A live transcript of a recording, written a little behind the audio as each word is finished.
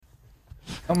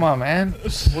Come on, man.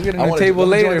 We'll get a new table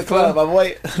later.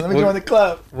 Let me join the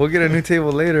club. We'll get a new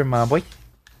table later, my boy.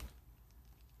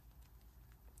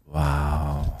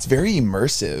 Wow. It's very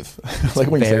immersive. Like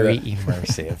when very you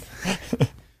say that.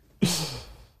 immersive.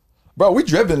 Bro, we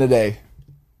dripping today.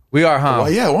 We are, huh?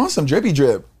 Well, yeah, we're on some drippy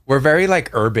drip. We're very like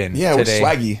urban. Yeah, today. we're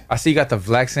swaggy. I see you got the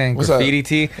Vlexen What's graffiti up?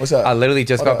 tee. What's up? I literally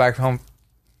just got back home.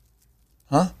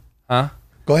 Huh?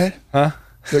 Go ahead. Huh?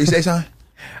 Yo, you say something?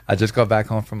 I just got back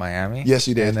home from Miami. Yes,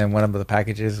 you did. And then one of the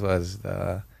packages was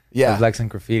the Yeah. Vlexen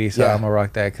graffiti. So I'm gonna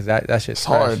rock that because that shit's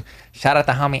fresh. hard. Shout out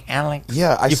to homie Alex.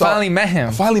 Yeah, I finally met him.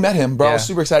 I finally met him, bro. I Yeah. was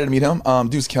super excited to meet him.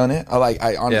 Dude's killing it.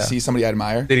 I honestly see somebody I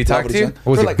admire. Did he talk to you?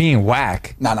 Or was he being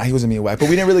whack? Nah, he wasn't being whack, but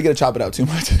we didn't really get to chop it out too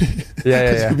much.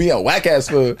 Yeah. Being a whack ass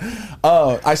fool.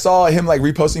 I saw him like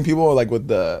reposting people like with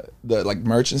the like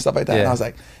merch and stuff like that, and I was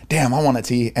like, damn, I want a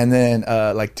tee. And then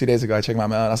like 2 days ago, I checked my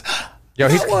mail and I was like, yo,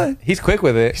 he's quick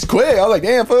with it. He's quick. I was like,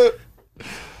 damn, fool.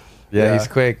 Yeah, he's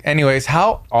quick. Anyways,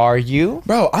 how are you?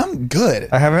 Bro, I'm good.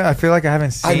 I feel like I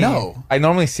haven't seen. I know. I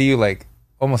normally see you like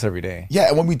almost every day. Yeah,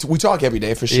 and when we talk every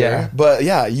day for sure. Yeah. But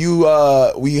yeah,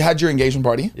 we had your engagement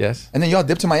party. Yes. And then y'all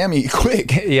dipped to Miami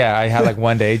quick. Yeah, I had like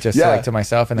one day just to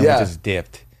myself, and then we just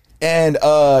dipped. And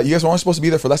you guys were only supposed to be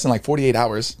there for less than like 48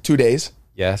 hours, 2 days.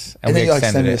 Yes. And then you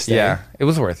extended it. Yeah, it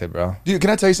was worth it, bro. Dude, can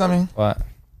I tell you something? What?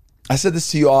 I said this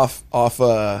to you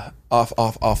offline,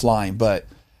 but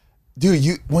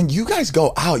dude, when you guys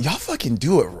go out, y'all fucking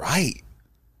do it right.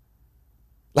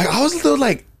 Like I was a little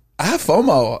like, I have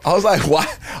FOMO. I was like, why?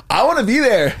 I want to be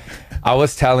there. I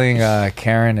was telling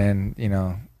Karen and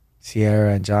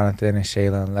Sierra and Jonathan and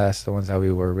Shayla and Les, the ones that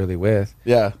we were really with.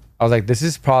 Yeah. I was like, this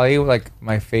is probably like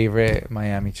my favorite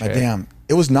Miami trip. Damn,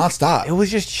 it was nonstop. It was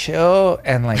just chill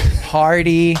and like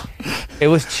party. It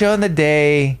was chill in the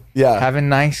day. Yeah. Having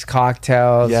nice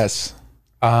cocktails. Yes.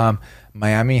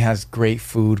 Miami has great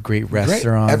food, great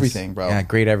restaurants. Great everything, bro. Yeah,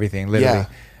 great everything, literally.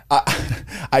 Yeah.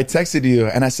 I texted you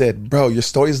and I said, bro, your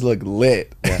stories look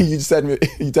lit. Yeah. You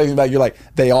texted me back, you're like,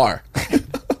 they are.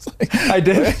 I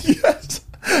did? Yes.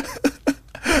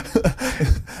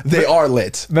 They are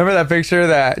lit. Remember that picture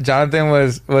that Jonathan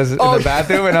was in the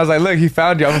bathroom, and I was like, "Look, he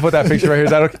found you. I'm gonna put that picture right here.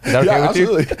 Is that okay with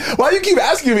absolutely. You? Why do you keep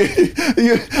asking me?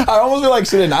 I almost feel like,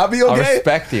 should it not be okay? I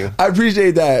respect you. I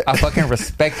appreciate that. I fucking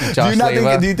respect you,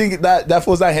 Joshleyva. Do you think that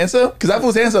fool's that handsome? Because that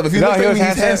fool's handsome. If you look at me,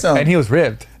 he's handsome, and he was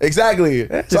ripped. Exactly.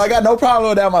 So I got no problem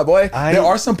with that, my boy. There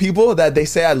are some people that they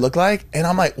say I look like, and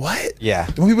I'm like, what? Yeah.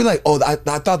 When people are like, oh, I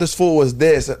thought this fool was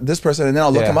this person, and then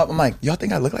I'll look him up. I'm like, y'all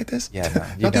think I look like this? Yeah, no,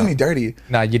 y'all do me dirty.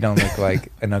 No, you don't look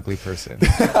like an ugly person.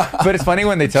 But it's funny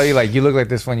when they tell you like you look like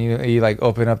this when you like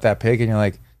open up that pic and you're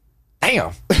like,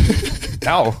 damn,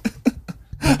 no.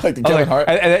 Like the Kevin Hart.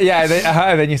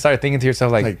 And then you start thinking to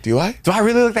yourself like, do I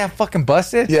really look that fucking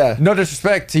busted? Yeah. No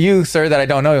disrespect to you, sir, that I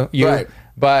don't know you, right.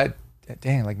 But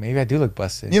dang, like maybe I do look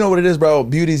busted. You know what it is, bro?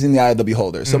 Beauty's in the eye of the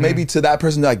beholder. So maybe to that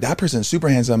person, they're like, that person's super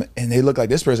handsome and they look like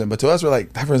this person. But to us, we're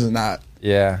like, that person's not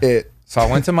it. So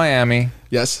I went to Miami.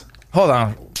 Yes. Hold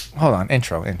on.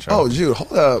 Intro. Oh, dude,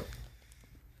 hold up.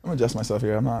 I'm gonna adjust myself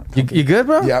here. I'm not. You good,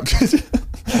 bro? Yeah.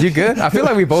 You good? I feel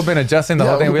like we've both been adjusting the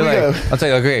whole thing. We're like, I'll tell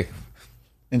you, okay.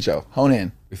 Intro. Hone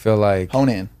in. We feel like. Hone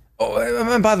in.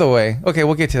 Oh, and by the way, okay,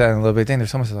 we'll get to that in a little bit. Dang,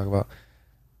 there's so much to talk about.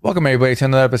 Welcome, everybody, to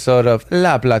another episode of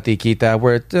La Platiquita,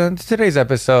 where today's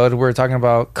episode, we're talking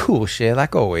about cool shit,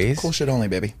 like always. Cool shit only,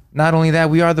 baby. Not only that,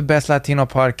 we are the best Latino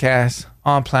podcast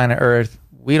on planet Earth.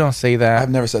 We don't say that. I've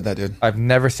never said that, dude. I've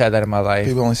never said that in my life.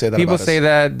 People only say that People about say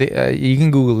us. that. You can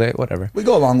Google it, whatever. We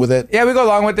go along with it. Yeah, we go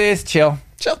along with this. Chill.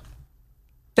 Chill.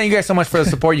 Thank you guys so much for the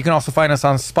support. You can also find us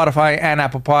on Spotify and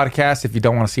Apple Podcasts if you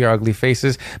don't want to see our ugly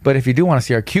faces. But if you do want to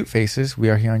see our cute faces,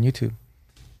 we are here on YouTube.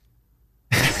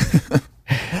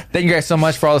 Thank you guys so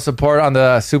much for all the support on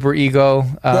the Super Ego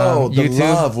bro, the YouTube.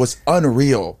 love was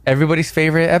unreal. Everybody's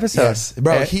favorite episode. Yes,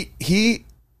 bro.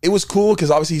 It was cool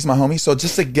because obviously he's my homie. So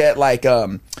just to get like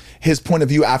his point of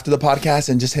view after the podcast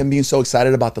and just him being so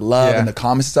excited about the love and the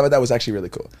comments and stuff like that was actually really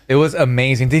cool. It was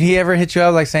amazing. Did he ever hit you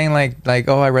up like saying like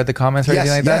oh, I read the comments or anything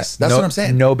like that? Yes, that's what I'm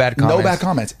saying. No bad comments. No bad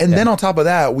comments. And then on top of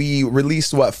that, we released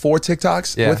 4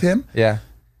 TikToks with him. Yeah.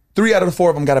 3 out of the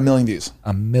 4 of them got 1 million views.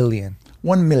 1 million.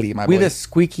 1 million, my boy. We the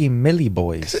squeaky millie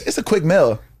boys. It's a quick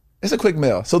mill. It's a quick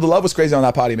mill. So the love was crazy on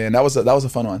that potty, man. That was a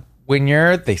fun one. When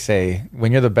you're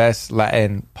the best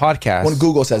Latin podcast. When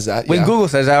Google says that. When Google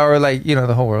says that, or like,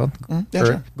 the whole world.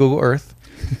 Sure. Google Earth.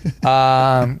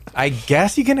 I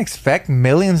guess you can expect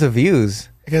millions of views.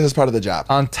 I guess it's part of the job.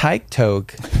 On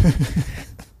TikTok.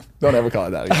 Don't ever call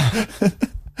it that again.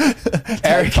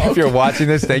 Eric, if you're watching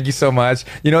this, thank you so much.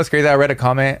 You know what's crazy? I read a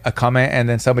comment and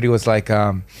then somebody was like,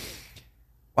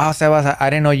 why wow, Sebas, I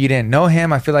didn't know you didn't know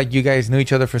him. I feel like you guys knew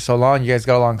each other for so long. You guys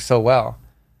got along so well.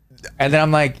 And then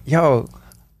I'm like, yo,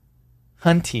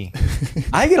 Hunty,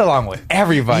 I get along with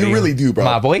everybody. You really do, bro.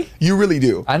 My boy. You really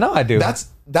do. I know I do.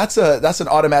 That's an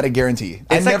automatic guarantee.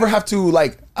 I never have to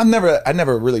I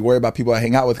never really worry about people I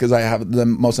hang out with because I have the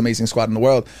most amazing squad in the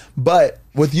world. But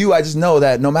with you, I just know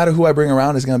that no matter who I bring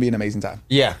around, it's gonna be an amazing time.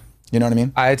 Yeah. You know what I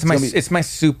mean? It's my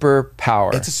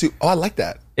superpower. I like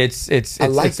that. It's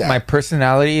that. My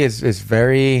personality is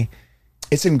very.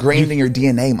 It's ingrained in your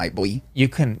DNA, my boy. You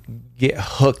can get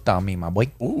hooked on me, my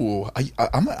boy. Ooh,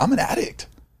 I'm an addict.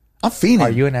 I'm fiending. Are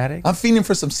you an addict? I'm fiending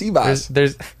for some Sebas.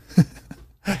 There's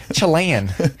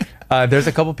Chilean. There's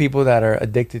a couple people that are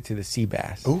addicted to the sea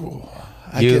bass. Ooh,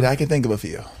 I can think of a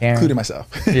few, including myself.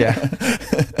 Yeah.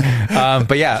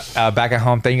 But yeah, back at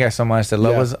home, thank you guys so much. The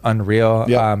love was unreal.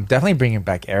 Yeah. Definitely bringing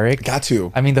back Eric. Got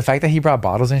to. I mean, the fact that he brought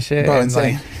bottles and shit. Bro, and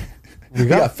insane. We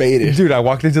got faded. Dude, I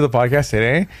walked into the podcast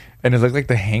today and it looked like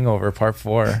The Hangover Part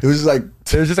 4. It was just like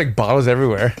there was just like bottles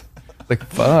everywhere. Like,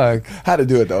 fuck. Had to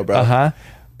do it though, bro.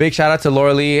 Big shout out to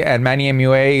Laura Lee and Manny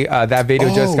MUA. That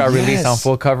video just got released on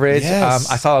full coverage.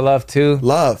 Yes. I saw the love too.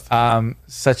 Love.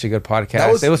 Such a good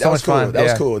podcast. It was so much cool. fun. That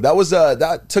was cool. That was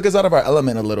that took us out of our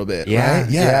element a little bit. Yeah. Right?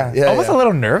 Yeah. I was a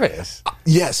little nervous.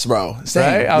 Yes, bro. Same.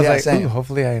 Right? I was like, same. ooh,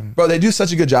 hopefully I'm. Bro, they do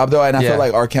such a good job though, and I feel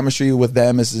like our chemistry with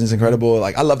them is incredible.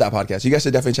 Like, I love that podcast. You guys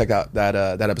should definitely check out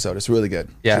that episode. It's really good.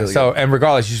 Yeah. Really good. And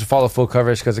regardless, you should follow full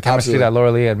coverage because the chemistry that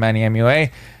Laura Lee and Manny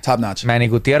MUA, top notch. Manny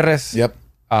Gutierrez. Yep.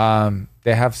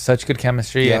 They have such good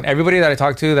chemistry, and everybody that I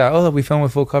talk to that we film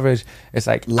with full coverage, it's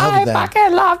like I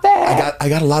fucking love that. I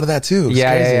got a lot of that too. It's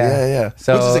yeah, crazy. yeah.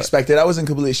 So, which is expected. I wasn't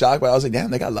completely shocked, but I was like, damn,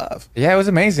 they got love. Yeah, it was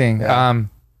amazing. Yeah.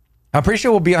 I'm pretty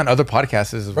sure we'll be on other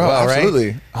podcasts as well,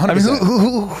 absolutely. Right? 100%. I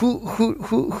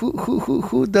mean,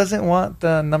 who doesn't want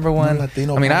the number one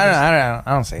Latino? I mean, I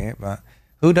don't say it, but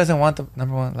who doesn't want the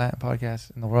number one Latin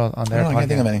podcast in the world on their podcast? I can't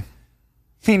think of any.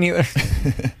 Me neither.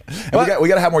 we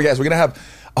got to have more guests. We're gonna have.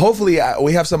 Hopefully,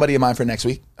 we have somebody in mind for next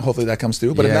week. Hopefully that comes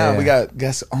through. But if not, we got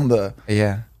guests on the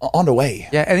way.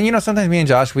 Yeah, and sometimes me and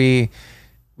Josh, we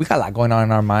got a lot going on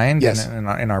in our mind and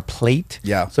in our plate.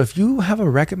 Yeah. So if you have a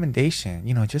recommendation,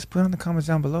 just put it in the comments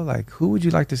down below. Like, who would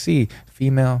you like to see?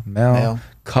 Female, male,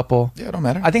 couple? Yeah, it don't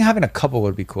matter. I think having a couple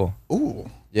would be cool. Ooh.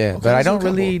 Yeah, but I don't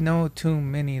really know too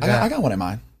many. I got one in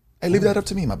mind. Hey, leave that up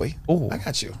to me, my boy. Ooh. I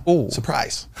got you. Ooh.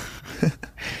 Surprise.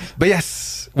 But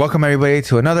yes, welcome everybody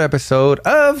to another episode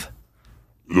of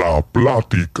La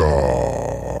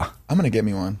Plática. I'm going to get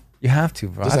me one. You have to,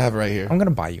 bro. Just have it right here. I'm going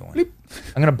to buy you one.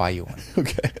 I'm going to buy you one.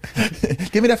 Okay.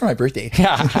 Give me that for my birthday.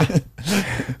 Yeah.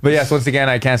 But yes, once again,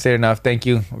 I can't say it enough. Thank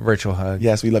you. Virtual hug.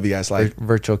 Yes, we love you guys. Like,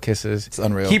 virtual kisses. It's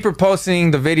unreal. Keep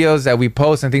reposting the videos that we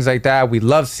post and things like that. We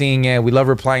love seeing it. We love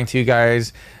replying to you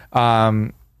guys.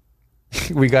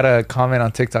 We got a comment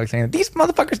on TikTok saying these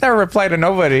motherfuckers never reply to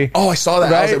nobody. Oh, I saw that.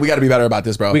 Right? I was like, we got to be better about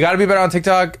this, bro. We got to be better on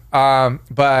TikTok.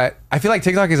 But I feel like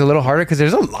TikTok is a little harder because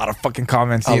there's a lot of fucking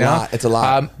comments. You know, it's a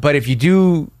lot. But if you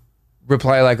do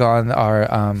reply like on our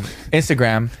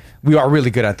Instagram, we are really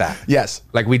good at that. Yes,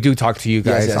 like we do talk to you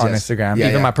guys on Instagram,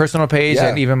 even my personal page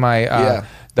and even my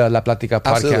the La Plática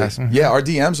podcast. Mm-hmm. Yeah, our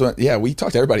DMs went. Yeah, we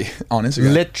talk to everybody on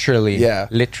Instagram. Literally. Yeah,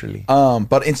 literally.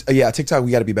 But TikTok,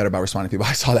 we got to be better about responding to people.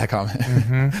 I saw that comment,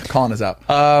 calling us out.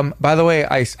 By the way,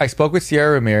 I spoke with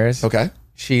Sierra Ramirez. Okay,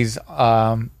 she's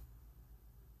the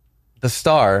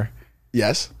star.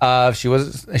 Yes. She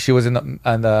was in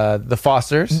the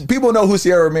Fosters. People know who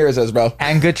Sierra Ramirez is, bro.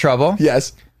 And Good Trouble.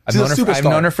 Yes. I've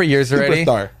known her for years already.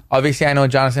 Superstar. Obviously, I know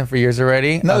Jonathan for years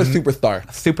already. Another superstar.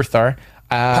 Superstar.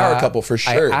 Power couple for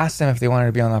sure. I asked them if they wanted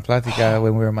to be on La Plática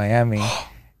when we were in Miami,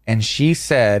 and she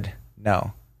said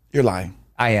no. You're lying.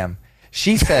 I am.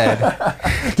 She said,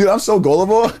 dude, I'm so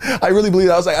gullible. I really believe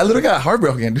that. I was like, I literally got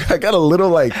heartbroken. Dude, I got a little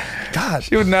like, gosh.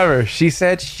 She would never. She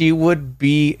said she would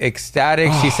be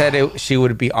ecstatic. She said she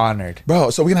would be honored.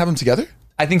 Bro, so we can have them together?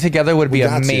 I think together would be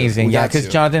amazing. Yeah, because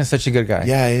Jonathan is such a good guy.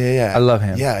 Yeah. I love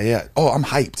him. Yeah. Oh, I'm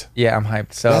hyped. Yeah, I'm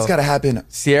hyped. So that's got to happen.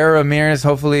 Sierra Ramirez,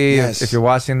 hopefully, if you're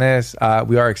watching this,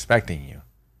 we are expecting you.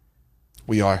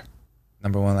 We are.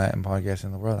 Number one Latin podcast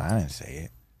in the world. I didn't say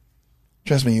it.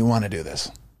 Trust me, you want to do this.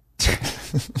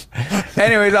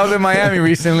 Anyways, I was in Miami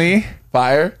recently.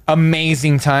 Fire.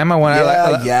 Amazing time.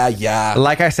 Yeah.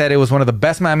 Like I said, it was one of the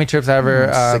best Miami trips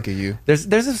ever. I'm sick of you. There's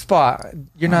a spot.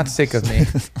 You're not sick of me.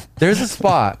 There's a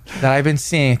spot that I've been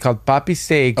seeing called Papi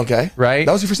Steak. Okay. Right?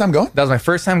 That was your first time going? That was my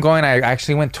first time going. I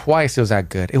actually went twice. It was that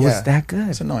good. It was that good.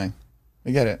 It's annoying.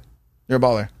 We get it. You're a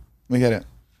baller. We get it.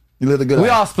 You lived a good We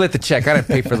life. all split the check. I didn't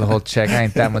pay for the whole check. I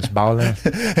ain't that much balling.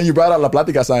 And you brought out La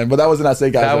Platica sign, but that wasn't at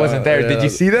Steakhouse. That wasn't there. Did you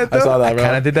see that, though? I saw that, bro. I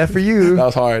kind of did that for you. That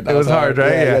was hard. It was hard,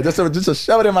 right? Yeah. Just to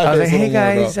shove it in my I was face. like, a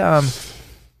hey, little more, guys,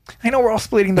 I know we're all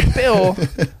splitting the bill.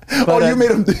 bro. You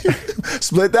made him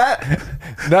split that?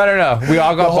 No. We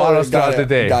all got bottles throughout the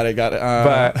day. Got it.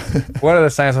 But one of the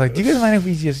signs was like, do you guys mind if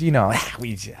we just,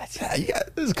 we just... Yeah,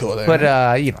 this is cool there. But,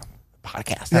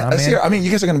 podcast. I mean, you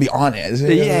guys are going to be on it.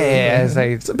 Yeah.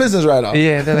 It's a business write-off.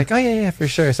 Yeah, they're like, oh, yeah, for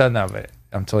sure. So, no, but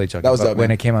I'm totally joking. That was dope, when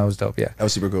man. it came out, it was dope, yeah. That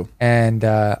was super cool. And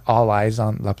all eyes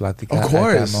on La Platica Of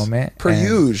course. at that moment. Per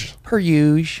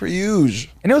usual.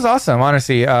 And it was awesome,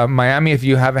 honestly. Miami, if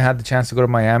you haven't had the chance to go to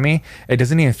Miami, it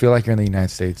doesn't even feel like you're in the United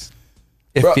States.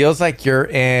 It feels like you're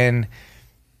in,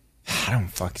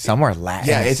 somewhere Latin.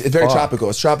 Yeah, it's very tropical.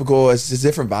 It's tropical. It's a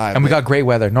different vibe. And we got great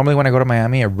weather. Normally when I go to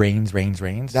Miami, it rains.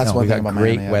 That's one we thing got about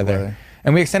great Miami, weather.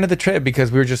 And we extended the trip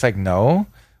because we were just like, no,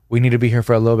 we need to be here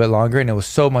for a little bit longer. And it was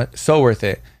so worth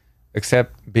it.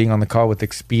 Except being on the call with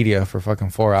Expedia for fucking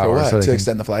 4 hours. For what? To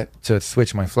extend the flight? To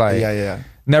switch my flight. Yeah.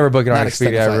 Never book it on Not extend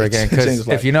Expedia the ever flight. again. Change the Because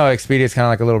flight. if you know, Expedia is kind of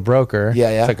like a little broker.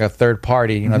 Yeah. It's like a third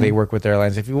party. You know, they work with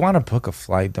airlines. If you want to book a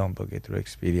flight, don't book it through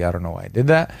Expedia. I don't know why I did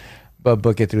that. But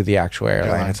book it through the actual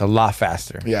airline. It's a lot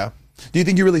faster. Yeah. Do you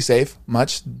think you really save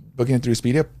much booking it through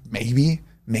Expedia?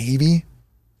 Maybe.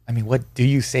 I mean, what do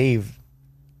you save?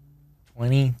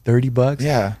 20, 30 bucks?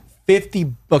 Yeah.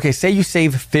 50. Okay, say you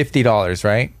save $50,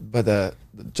 right? But the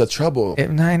trouble.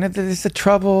 It's the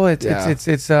trouble. It's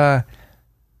Yeah.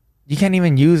 you can't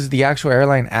even use the actual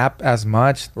airline app as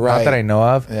much. Right. Not that I know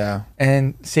of. Yeah.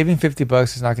 And saving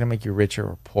 $50 is not going to make you richer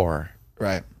or poor.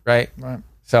 Right.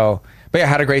 So, but yeah, I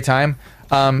had a great time.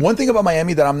 One thing about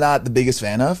Miami that I'm not the biggest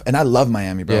fan of, and I love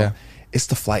Miami, bro. Yeah. It's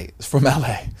the flight. It's from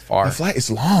LA. Far. The flight is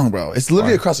long, bro. It's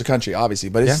literally across the country, obviously,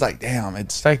 but it's like, damn,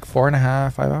 It's like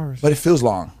 4.5, 5 hours. but it feels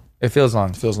long. It feels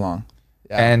long.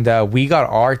 Yeah. And we got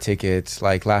our tickets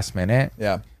like last minute.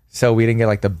 Yeah. So we didn't get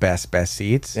like the best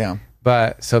seats. Yeah.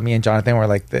 But so me and Jonathan were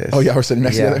like this. Oh yeah, we're sitting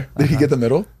next together. Did he get the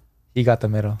middle? He got the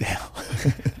middle. Damn.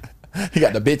 He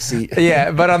got the bitch seat.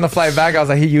 Yeah, but on the flight back, I was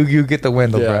like, hey, you get the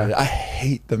window, bro. I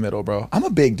hate the middle, bro. I'm a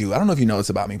big dude. I don't know if you know this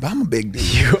about me, but I'm a big dude.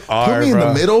 You are, Put me in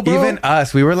the middle, bro. Even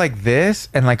us, we were like this,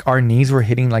 and like our knees were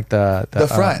hitting like the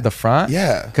front. the front.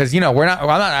 Yeah. Because I'm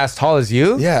not as tall as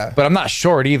you. Yeah. But I'm not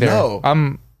short either. No.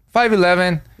 I'm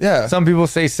 5'11". Yeah. Some people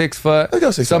say 6 foot. Let's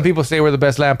go 6 Some foot. people say we're the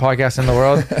best land podcast in the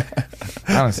world.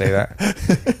 I don't say that.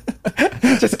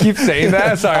 Just keep saying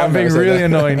that. Sorry, I'm being really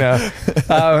annoying now.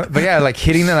 But yeah, like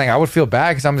hitting them, like I would feel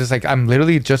bad because I'm just like, I'm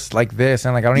literally just like this,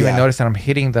 and like I don't even notice that I'm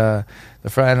hitting the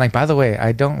front. And like, by the way,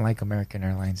 I don't like American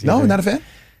Airlines either. No, not a fan.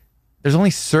 There's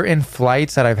only certain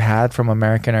flights that I've had from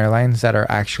American Airlines that are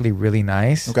actually really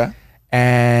nice. Okay.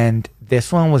 And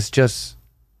this one was just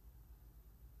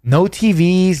no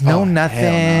TVs, no nothing.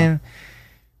 Hell no.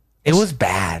 It was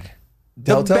bad.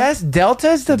 Delta? The best.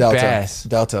 Delta is the best.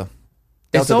 Delta.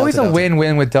 It's always a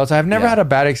win-win with Delta. I've never Yeah. had a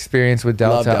bad experience with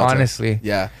Love Delta, honestly.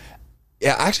 Yeah.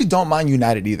 Yeah, I actually don't mind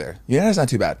United either. United's not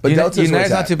too bad. But Delta's where United's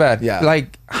it's not at. too bad. Yeah.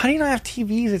 Like, how do you not have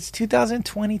TVs? It's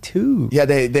 2022. Yeah,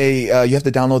 they you have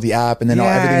to download the app and then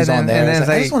everything's on there. And then It's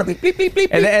like, I just want to be bleep, bleep, bleep,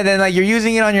 and bleep. then like you're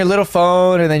using it on your little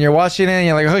phone, and then you're watching it, and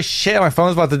you're like, oh shit, my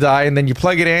phone's about to die. And then you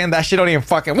plug it in, that shit don't even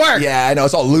fucking work. Yeah, I know.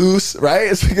 It's all loose, right?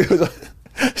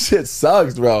 It's shit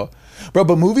sucks, bro. Bro,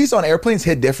 but movies on airplanes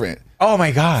hit different. Oh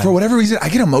my god. For whatever reason, I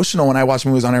get emotional when I watch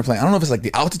movies on airplane. I don't know if it's like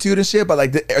the altitude and shit, but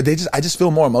like I just feel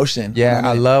more emotion. Yeah, You know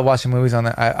what I mean? love watching movies on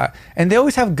that. And they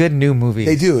always have good new movies.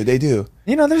 They do.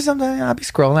 You know, there's something I'll be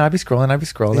scrolling.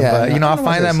 Yeah, but no, you know, I I'll don't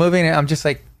know find what that this- movie and I'm just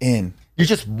like, In. you're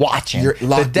just watching. You're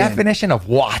locked the definition of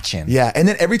watching. Yeah, and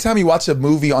then every time you watch a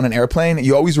movie on an airplane,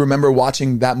 you always remember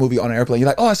watching that movie on an airplane. You're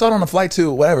like, oh, I saw it on a flight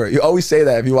too, whatever. You always say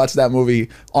that if you watch that movie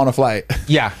on a flight.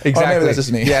 Yeah, exactly. Or maybe that's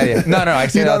just me. Yeah. No, I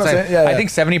say You know that all what the I'm time. saying? Yeah. I think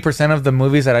 70% of the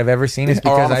movies that I've ever seen is Are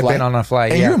because on a I've flight. been on a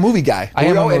flight. And yeah. you're a movie guy. I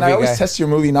am a movie and I always guy. test your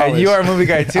movie knowledge. And you are a movie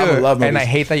guy too. I love movies. And I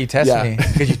hate that you test Yeah. me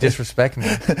because you disrespect me.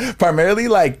 Primarily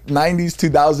like 90s,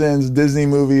 2000s Disney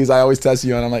movies. I always test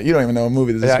you, and I'm like, you don't even know what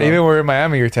movie this is Yeah, from. even when we're in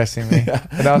Miami, you're testing me. Yeah.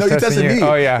 And I was No, you testing tested you. me.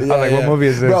 Oh yeah. I was like, what movie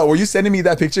is this? Bro, were you sending me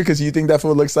that picture because you think that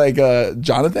fool looks like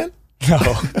Jonathan?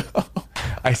 No.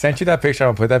 I sent you that picture.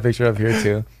 I'll put that picture up here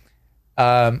too.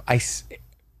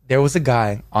 There was a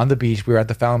guy on the beach. We were at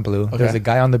the Fountain Blue. There was a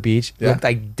guy on the beach. Yeah. Looked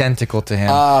identical to him.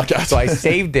 Gotcha. So I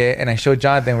saved it and I showed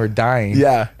Jonathan we're dying.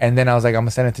 Yeah. And then I was like, I'm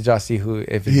gonna send it to Josh, see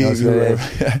if he knows who it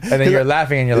is. Yeah. And then you're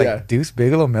laughing and you're Yeah. like, Deuce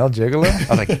Bigelow, Mel Gigolo? I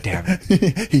was like, damn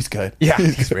it. He's good. Yeah,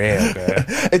 he's real good.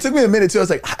 It took me a minute too. I was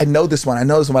like, I know this one.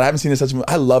 I haven't seen such a movie.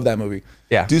 I love that movie.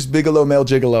 Yeah. Deuce Bigelow, Male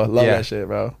Gigolo. Love Yeah. that shit,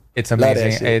 bro. It's Love that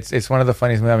amazing. shit. It's one of the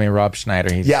funniest movies. I mean, Rob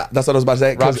Schneider. Yeah, that's what I was about to say.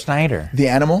 Rob 'Cause Schneider, The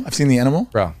Animal. I've seen The Animal.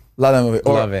 bro. Love that movie.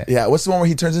 Love it. Yeah. What's the one where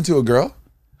he turns into a girl?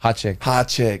 Hot chick. Hot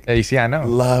chick. Yeah, you see, I know.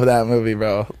 Love that movie,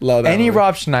 bro. Love that Any movie.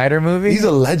 Rob Schneider movie, He's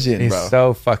a legend, he's bro.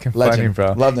 so fucking funny, Legend.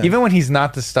 bro. Love him. Even when he's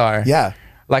not the star. Yeah.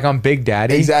 Like on Big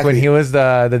Daddy. Exactly. When he was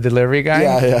the delivery guy.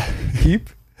 Yeah. Keep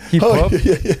Oh, up.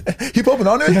 yeah. He popping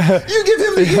on it? You give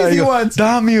him the easy ones.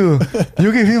 Damn you.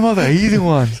 You give him all the easy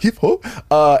ones. Hip hop.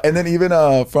 And then even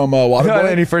from And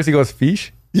Waterboy. then first he goes,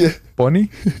 fish, Yeah. bunny,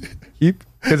 heap.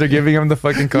 Because they're giving him the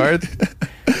fucking cards.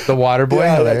 The water boy. Yeah,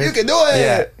 like, hilarious. you can do it.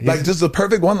 Yeah, Like just the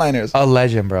perfect one-liners. A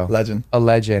legend, bro. Legend. A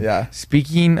legend. Yeah.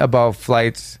 Speaking about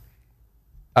flights,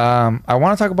 I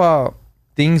want to talk about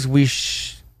things we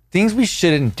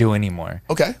shouldn't do anymore.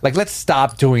 Okay. Like, let's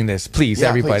stop doing this, please, Yeah,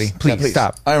 everybody. Yeah, Please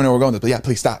stop. I don't even know where we're going with this, but yeah,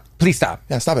 please stop. Please stop.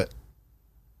 Yeah, stop it.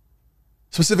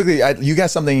 Specifically, you got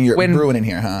something you're brewing in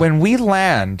here, huh? When we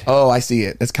land, Oh, I see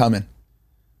it. It's coming.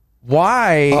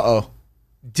 why Uh-oh.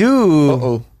 do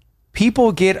Uh-oh.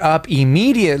 people get up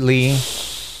immediately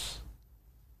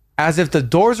as if the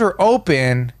doors are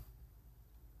open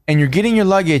and you're getting your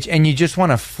luggage and you just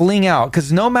want to fling out?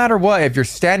 Because no matter what, if you're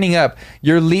standing up,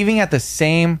 you're leaving at the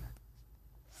same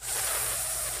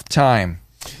time.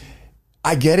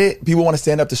 I get it. People want to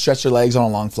stand up to stretch their legs on a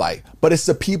long flight. But it's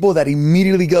the people that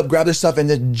immediately get up, grab their stuff, and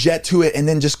then jet to it and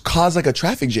then just cause like a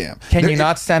traffic jam. Can you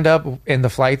not stand up in the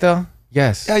flight though?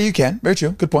 Yes. Yeah, you can. Very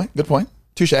true. Good point. Good point.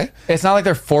 Touche. It's not like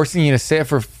they're forcing you to sit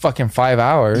for fucking 5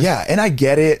 hours. Yeah, and I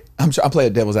get it. I'm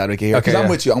playing devil's advocate here because Okay, I'm yeah.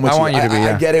 with you. I'm with I you. want you to be, I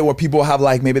yeah. get it where people have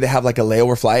like maybe they have like a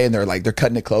layover flight and they're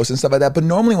cutting it close and stuff like that. But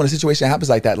normally when a situation happens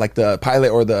like that, like the pilot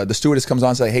or the stewardess comes on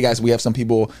and say, "Hey guys, we have some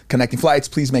people connecting flights.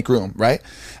 Please make room." Right?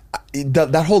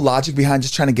 That whole logic behind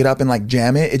just trying to get up and like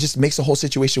jam it just makes the whole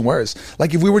situation worse.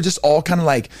 Like if we were just all kind of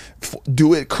like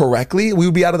do it correctly, we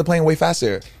would be out of the plane way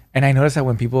faster. And I noticed that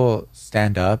when people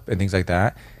stand up and things like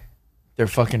that, they're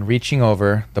fucking reaching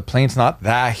over. The plane's not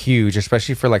that huge,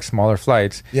 especially for like smaller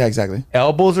flights. Yeah, exactly.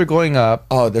 Elbows are going up.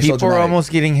 Oh, they're so people are dramatic.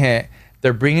 almost getting hit.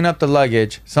 They're bringing up the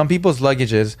luggage. Some people's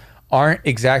luggages aren't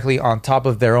exactly on top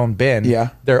of their own bin. Yeah.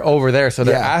 They're over there. So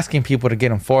they're Yeah. asking people to get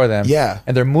them for them. Yeah.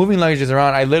 And they're moving luggages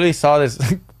around. I literally saw this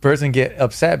person get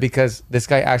upset because this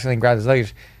guy accidentally grabbed his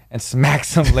luggage and smacked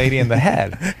some lady in the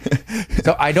head.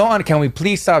 So I don't, can we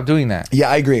please stop doing that? Yeah,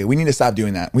 I agree. We need to stop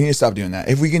doing that. We need to stop doing that.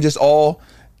 If we can just all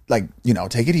like,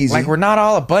 take it easy. Like, we're not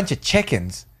all a bunch of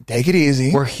chickens. Take it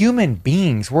easy. We're human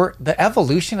beings. The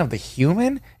evolution of the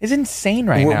human is insane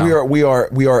right now. We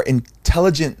are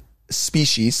intelligent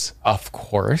species. Of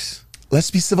course.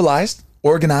 Let's be civilized,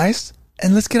 organized,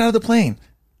 and let's get out of the plane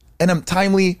in a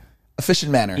timely,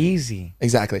 efficient manner. Easy.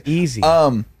 Exactly. Easy.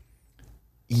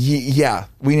 Yeah,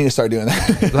 we need to start doing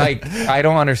that. Like, I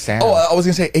don't understand. Oh, I was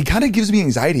gonna say it kind of gives me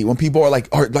anxiety when people are like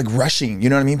rushing. You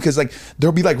know what I mean? Because like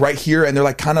they'll be like right here and they're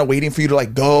like kind of waiting for you to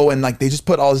like go and like they just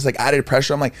put all this like added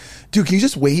pressure. I'm like, dude, can you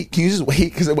just wait? Can you just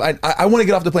wait? Because I want to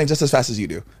get off the plane just as fast as you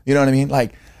do. You know what I mean?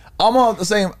 Like I'm on the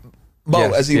same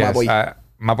boat as you, my boy.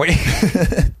 My boy.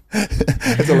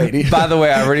 It's a lady. By the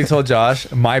way, I already told Josh,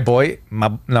 my boy.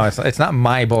 No, it's not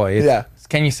my boy. Yeah.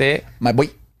 Can you say it? My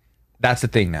boy. That's the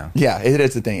thing now. Yeah, it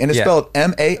is the thing, and it's Yeah. spelled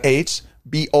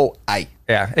MAHBOI.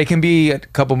 Yeah. It can be a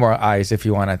couple more I's if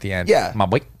you want at the end. Yeah, My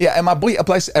boy. Yeah, and my boy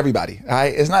applies to everybody. All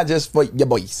right, it's not just for your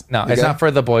boys. No, it's Okay? not for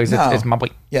the boys. No. It's my boy.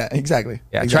 Yeah, exactly.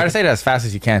 Yeah. exactly. Try to say it as fast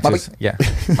as you can. My Just, boy. yeah.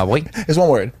 My boy. It's one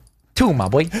word. Two, my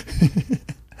boy.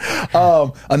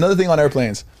 Another thing on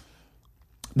airplanes,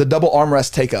 the double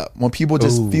armrest take up. When people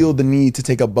just feel the need to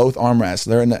take up both armrests,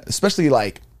 they're in the, especially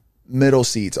like middle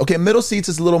seats. Okay, middle seats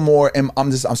is a little more, and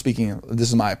I'm speaking, this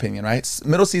is my opinion, right?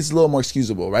 Middle seats is a little more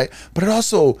excusable, right? But it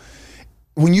also,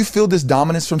 when you feel this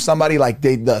dominance from somebody, like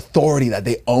the authority that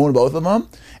they own both of them,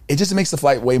 it just makes the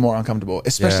flight way more uncomfortable.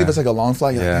 Especially Yeah. if it's like a long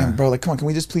flight. You're Yeah. like, man, bro, like, come on, can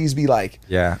we just please be like,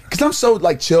 Yeah. Because I'm so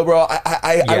like chill, bro.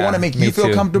 I Yeah, want to make me you feel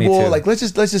too, comfortable. me too. Like let's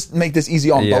just make this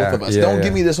easy on Yeah, both of us. yeah, Don't yeah.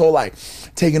 give me this whole like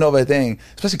taking over thing.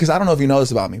 Especially because I don't know if you know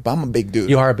this about me, but I'm a big dude.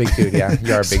 You are a big dude. Yeah.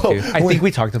 You are a big So, dude. I think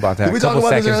we talked about that Did we a talk couple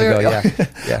about this seconds ago. earlier? Yeah.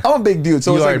 Yeah. I'm a big dude.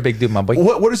 So You it's are like, a big dude, my boy.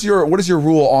 What is your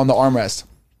rule on the armrest?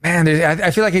 Man,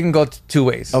 I feel like it can go two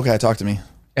ways. Okay, talk to me.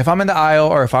 If I'm in the aisle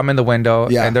or if I'm in the window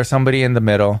Yeah. and there's somebody in the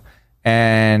middle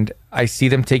and I see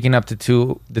them taking up the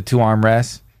two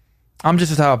armrests, I'm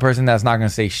just the type of person that's not gonna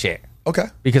say shit Okay,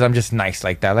 because I'm just nice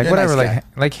like that. Like You're a whatever, nice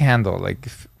like handle. Like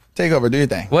take over. Do your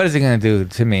thing. what is it gonna do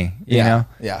to me? You know.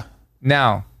 Yeah.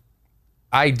 Now,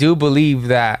 I do believe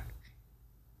that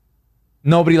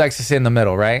nobody likes to sit in the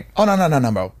middle, right? Oh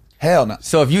no, bro. Hell no.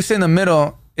 So if you sit in the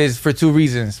middle, is for two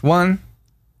reasons. One,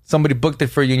 somebody booked it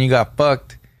for you and you got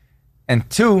fucked. And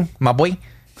two, my boy,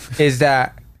 is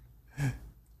that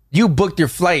you booked your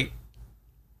flight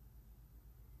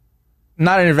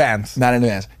not in advance. Not in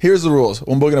advance. Here's the rules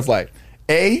when booking a flight: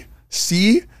 A,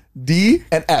 C, D,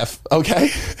 and F. Okay,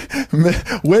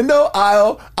 window,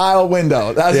 aisle,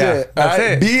 window. That's it. That's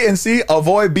it. B and C.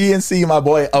 Avoid B and C, my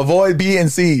boy. Avoid B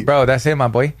and C, bro. That's it, my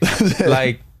boy.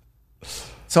 Like,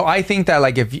 so I think that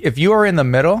like if you are in the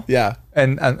middle, yeah.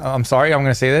 And I'm sorry, I'm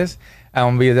gonna say this. I'm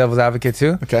gonna be a devil's advocate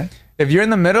too. Okay. If you're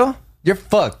in the middle, you're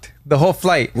fucked the whole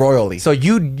flight royally. So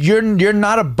you're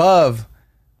not above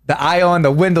the aisle and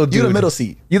the window, dude. You're the middle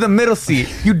seat. You're the middle seat.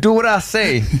 You do what I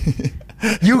say.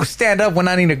 You stand up when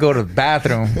I need to go to the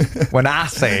bathroom. When I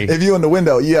say. If you in the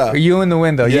window, yeah. You in the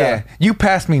window, yeah. You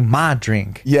pass me my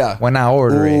drink. Yeah. When I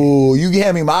order it. Ooh, you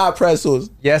hand me my pretzels.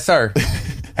 Yes, sir.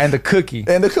 And the cookie.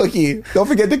 And the cookie. Don't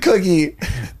forget the cookie.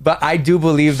 But I do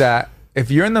believe that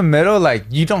if you're in the middle, like,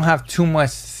 you don't have too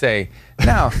much to say.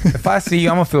 Now, if I see you,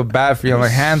 I'm gonna feel bad for you. I'm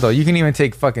like, handle. You can even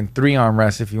take fucking 3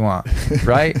 armrests if you want,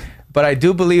 right? But I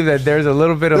do believe that there's a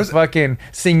little bit of fucking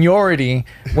seniority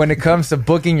when it comes to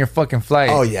booking your fucking flight.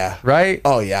 Oh, yeah. Right?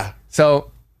 Oh, yeah.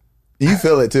 So. You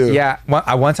feel it, too. Yeah.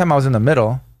 One time I was in the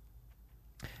middle.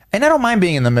 And I don't mind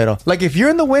being in the middle. Like, if you're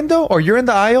in the window or you're in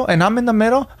the aisle and I'm in the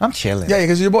middle, I'm chilling. Yeah,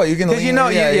 because you're your boy. You can lean. You know,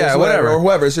 yeah, whatever. Or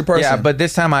whoever. It's your person. Yeah, but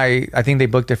this time I think they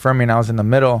booked it for me and I was in the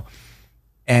middle.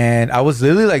 And I was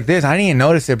literally like this. I didn't even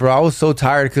notice it, bro. I was so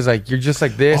tired because, like, you're just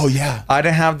like this. Oh, yeah. I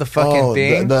didn't have the fucking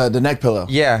thing. The neck pillow.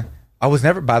 Yeah. I was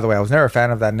never a fan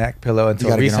of that neck pillow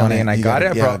until recently. And I got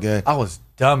it, bro. Good. I was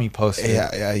dummy posting.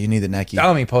 Yeah, you need the necky.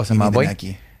 Dummy posting, my boy.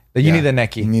 You need the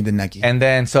necky. You need the necky. And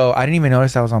then, so I didn't even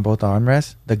notice I was on both the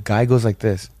armrests. The guy goes like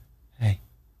this. Hey.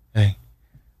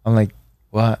 I'm like,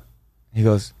 what? He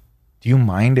goes, do you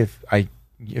mind if I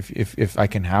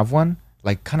can have one?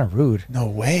 Like, kind of rude. No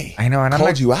way. I know. And Called I'm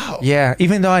like, you out. Yeah.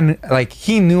 Even though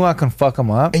he knew I can fuck him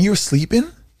up. And you were sleeping?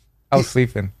 I was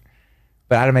sleeping.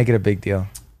 But I had to make it a big deal.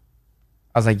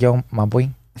 I was like, yo, my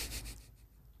boy,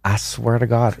 I swear to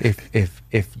God, if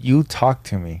you talk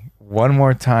to me one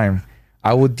more time,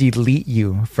 I will delete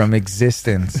you from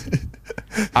existence.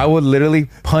 I will literally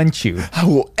punch you. I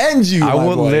will end you. I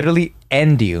will literally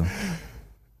end you.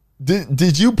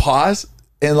 Did you pause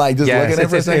and like just look at it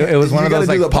for a second? It was one of those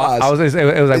like pause. It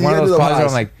was like one of those pauses where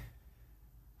I'm like,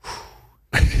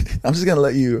 I'm just gonna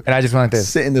let you. And I just went like this.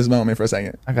 Sit in this moment for a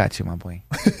second. I got you, my boy.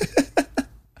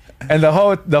 And the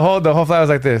whole flight was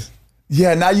like this.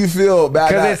 Yeah, now you feel bad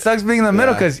because it sucks being in the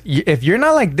middle. Because if you're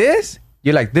not like this,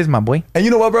 you're like this, my boy. And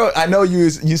you know what, bro? I know you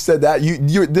said that.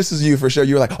 You this is you for sure.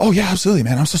 You were like, oh yeah, absolutely,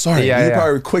 man. I'm so sorry. Yeah, you're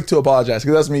probably quick to apologize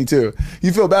because that's me too.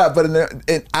 You feel bad, but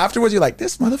and afterwards you're like,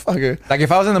 this motherfucker. Like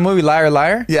if I was in the movie Liar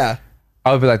Liar, yeah,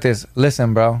 I would be like this.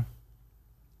 Listen, bro,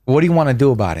 what do you want to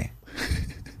do about it?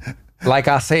 Like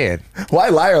I said. Why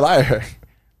Liar Liar?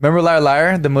 Remember Liar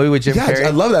Liar, the movie with Jim Carrey? I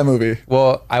love that movie.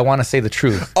 Well, I want to say the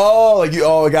truth. Oh,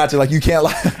 I got you. Like you can't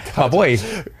lie. My boy,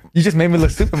 you just made me look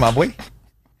stupid, my boy.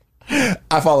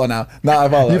 I follow now. I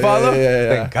follow. You follow? Yeah.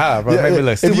 Thank God, bro. Made me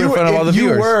look stupid in front of all the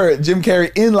viewers. You were Jim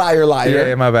Carrey in Liar Liar.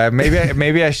 Yeah, my bad.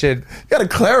 Maybe I should. You gotta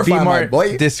clarify, be more my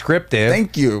boy. Descriptive.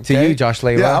 Thank you. To you,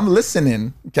 Joshleyva. Yeah, I'm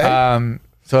listening. Okay.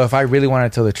 So if I really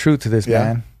want to tell the truth to this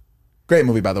man, great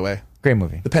movie, by the way. Great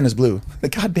movie. The pen is blue. The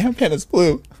goddamn pen is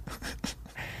blue.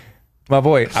 My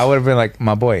boy, I would have been like,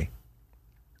 my boy,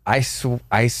 I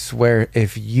swear,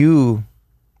 if you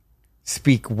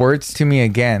speak words to me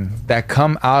again that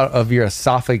come out of your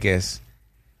esophagus,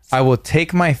 I will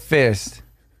take my fist,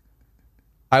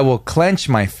 I will clench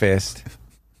my fist.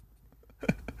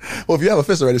 Well, if you have a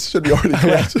fist already, it should be already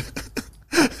clenched.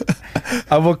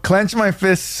 I will clench my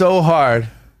fist so hard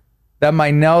that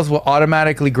my nails will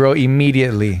automatically grow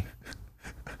immediately.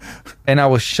 And I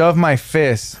will shove my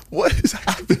fist. What is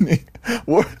happening?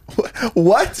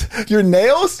 What? Your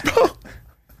nails, bro?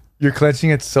 You're clenching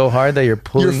it so hard that you're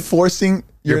pulling. You're forcing.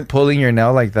 You're pulling your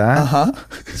nail like that.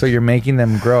 So you're making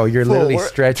them grow. You're literally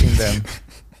stretching them.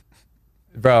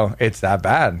 Bro, it's that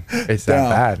bad. It's that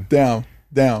bad. Down.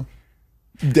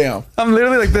 I'm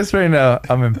literally like this right now.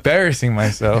 I'm embarrassing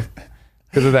myself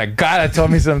because of that guy that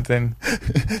told me something.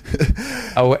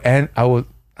 I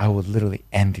will literally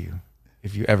end you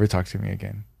if you ever talk to me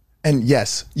again. And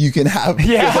yes, you can have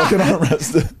your fucking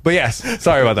armrest. But yes,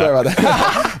 sorry about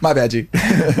that. My bad, G.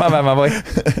 My bad, my boy.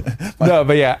 No,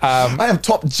 but yeah. I am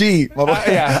top G, my boy.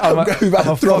 I'm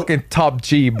a fucking top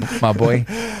G, my boy.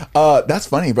 That's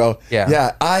funny, bro.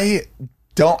 Yeah. I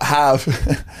don't have...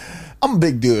 I'm a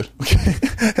big dude, okay?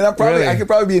 And I could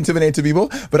probably be intimidating to people,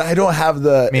 but I don't have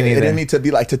the in me to be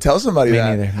like to tell somebody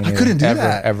that. Me I couldn't do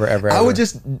that. Ever. I would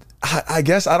just, I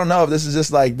guess, I don't know if this is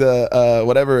just like the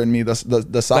whatever in me, the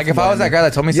soft. Like if I was that guy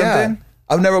that told me something,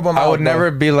 I've never opened my I would never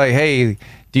be like, hey,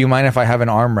 do you mind if I have an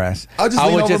armrest? I'll just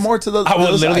lean over more to the I would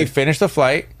other literally side. finish the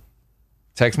flight,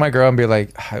 text my girl and be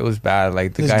like, it was bad.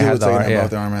 Like the This guy dude had was the, taking about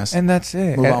the armrest. and that's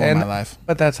it. Move and, on with and- my life.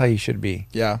 But that's how you should be.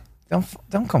 Yeah.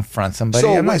 Don't confront somebody.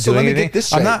 So, I'm not wait, so doing let me get anything. this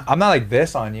straight. I'm not like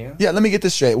this on you. Yeah, let me get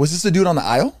this straight. Was this the dude on the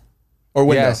aisle? Or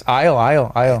window? Yes,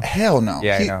 aisle. Hell no.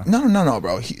 Yeah, I He- know. No,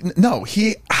 bro.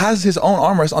 He has his own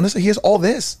armrest on this. He has all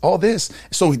this.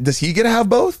 So does he get to have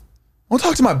both? Don't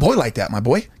talk to my boy like that, my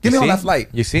boy. Get me on that flight.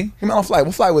 You see? Get me on a flight.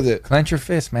 We'll fly with it. Clench your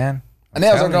fist, man. My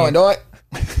nails are telling going, you.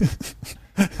 dog.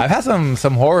 I've had some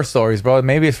horror stories, bro.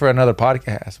 Maybe it's for another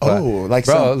podcast. But, Oh, like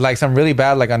bro, some- like some really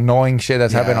bad, like annoying shit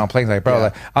that's happened on planes. Like, bro, Yeah.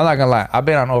 like I'm not gonna lie, I've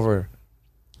been on over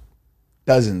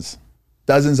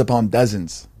Dozens upon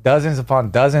dozens. dozens upon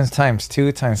dozens times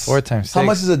 2 times 4 times 6. How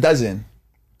much is a dozen?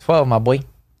 12, my boy.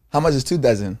 How much is 2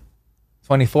 dozen?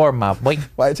 24, my boy.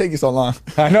 Why it take you so long?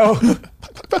 I know.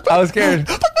 I was scared.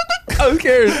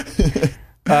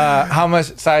 How much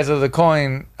size of the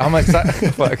coin? How much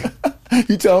size? Fuck.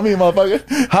 You tell me,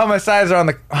 motherfucker. How much size are on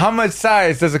the? How much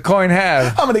size does a coin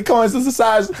have? How many coins is the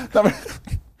size?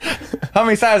 How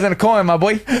many sides in a coin, my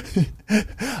boy?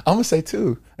 I'm gonna say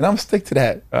 2, and I'm gonna stick to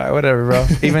that. All right, whatever, bro.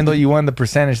 Even though you won the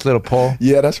percentage little poll,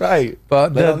 Yeah, that's right.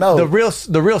 but They don't know. the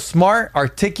real smart,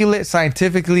 articulate,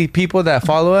 scientifically people that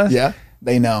follow us, Yeah,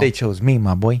 they know. they chose me,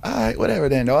 my boy. All right, whatever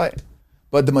then, all right.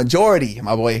 But the majority,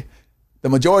 my boy, the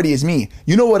majority is me.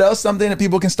 You know what else? Something that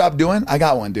people can stop doing? I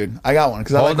got one, dude. I got one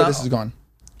because I like Hold where on. this is going.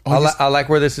 I like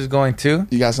where this is going too.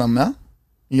 You got something now?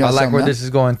 You I got like something where now? this is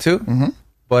going too. Mm-hmm.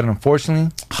 But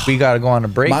unfortunately, we gotta go on a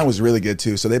break. Mine was really good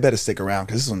too, so they better stick around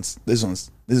because this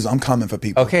one's. I'm coming for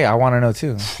people. Okay, I want to know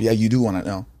too. Yeah, you do want to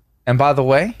know. And by the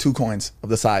way, 2 coins of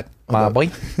the side. of my the- boy.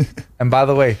 And by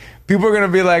the way, people are gonna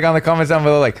be like on the comments down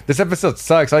below, like, this episode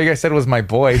sucks. All you guys said was my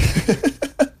boy.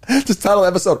 Just title the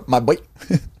episode, my boy.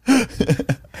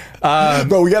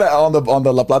 Bro, we got it on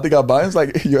the La Plática buttons. Like,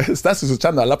 estás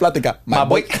escuchando La Plática, My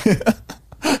boy.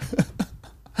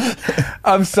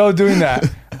 I'm so doing that.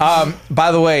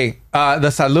 By the way, the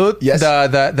salud, Yes.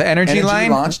 the energy Energy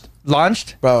line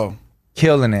launched, Bro,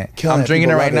 killing it. Killing I'm it. drinking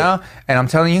it People right love now, and I'm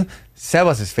telling you,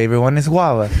 Sebas' favorite one is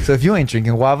guava. So if you ain't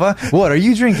drinking guava, what are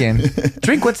you drinking?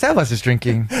 Drink what Sebas is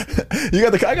drinking. I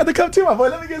got the cup too, my boy.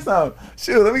 Let me get some.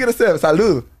 Shoot, let me get a sip.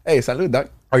 Salud. Hey, salud, doc.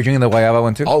 Are you drinking the guava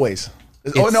one too? Always.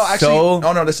 Oh no, actually, so-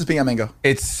 no. This is piña mango.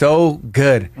 It's so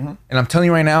good. Mm-hmm. And I'm telling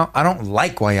you right now, I don't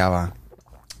like guayaba.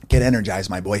 Get energized,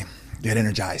 my boy. Get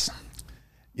energized.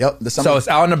 Yep. The So it's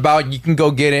out and about. You can go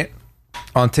get it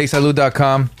on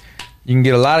tastesalud.com. You can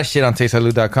get a lot of shit on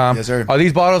tastesalud.com. Yes, sir. Are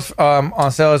these bottles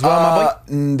on sale as well, my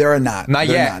boy? There are not. Not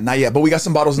They're yet. Not yet. But we got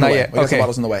some bottles in the Not way. yet. We got some Okay.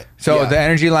 bottles in the way. So Yeah. the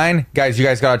energy line, guys, you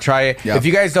guys gotta try it. Yeah. If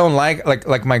you guys don't like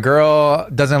my girl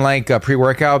doesn't like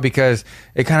pre-workout because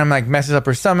it kind of like messes up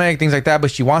her stomach, things like that.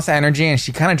 But she wants the energy and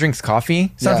she kind of drinks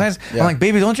coffee sometimes. Yeah. I'm like,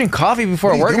 baby, don't drink coffee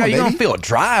before a What are you workout. doing, You're gonna baby? feel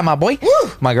dry, my boy,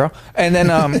 my girl. And then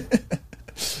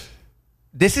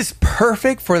this is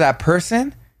perfect for that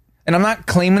person. And I'm not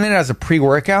claiming it as a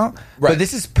pre-workout, Right. but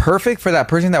this is perfect for that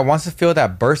person that wants to feel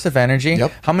that burst of energy.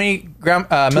 Yep. How many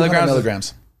 200 milligrams?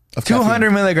 milligrams. Of 200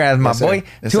 caffeine. milligrams, my Yes, sir. boy.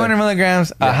 Yes, 200 sir.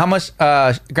 milligrams. How much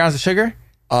grams of sugar?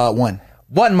 1.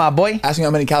 One, my boy. Ask me how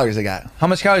many calories I got. How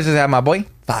much calories does it have, my boy?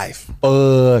 5.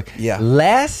 Yeah.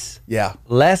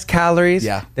 Less calories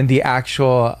Yeah. than the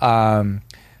actual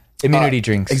immunity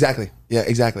drinks. Exactly. Yeah,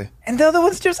 exactly. And the other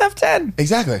ones just have 10.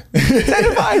 Exactly. 10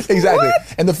 and 5. Exactly.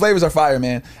 What? And the flavors are fire,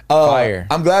 man. Fire.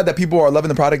 I'm glad that people are loving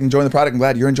the product, enjoying the product. I'm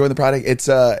glad you're enjoying the product.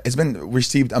 It's been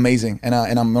received amazing, and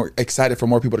I'm more excited for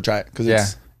more people to try it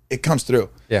because it comes through.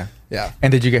 Yeah. Yeah.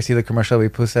 And did you guys see the commercial we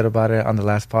posted about it on the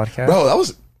last podcast? Bro, that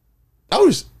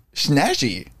was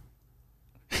snatchy.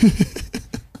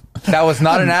 That was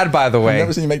not an ad, by the way.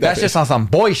 never seen you make that That's face. just on some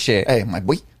boy shit. Hey, my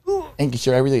boy. Thank you,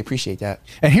 sir. I really appreciate that.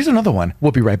 And here's another one.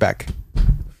 We'll be right back.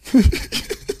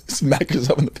 Smack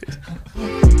yourself in the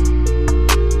face.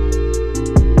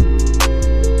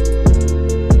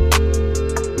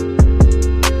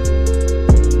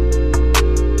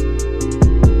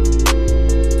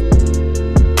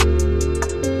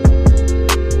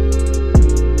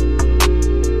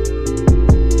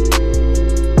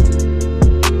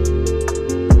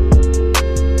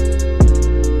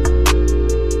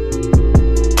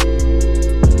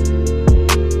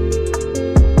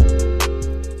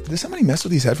 Did somebody mess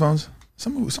with these headphones?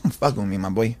 Someone fucking with me, my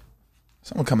boy.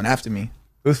 Someone coming after me.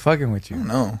 Who's fucking with you?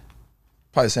 No.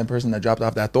 Probably the same person that dropped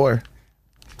off that Thor.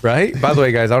 Right? By the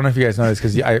way, guys, I don't know if you guys noticed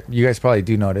because you guys probably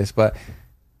do notice, but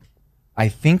I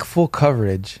think Full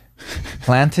Coverage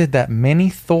planted that mini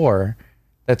Thor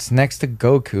that's next to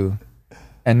Goku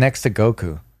and next to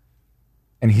Goku.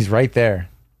 And he's right there.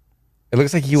 It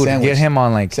looks like you would Sandwich. get him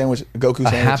on like Sandwich, Goku a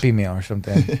sandwich. Happy Meal or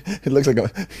something. It looks like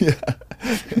yeah.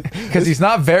 Because he's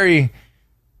not very.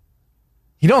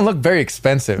 He don't look very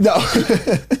expensive. No.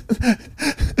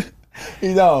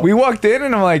 You know. We walked in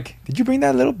and I'm like, "Did you bring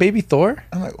that little baby Thor?"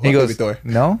 I'm like, And he what goes, baby Thor?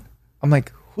 "No." I'm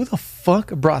like, "Who the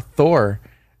fuck brought Thor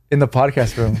in the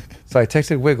podcast room?" So I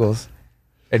texted Wiggles,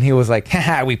 and he was like,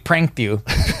 "Haha, we pranked you."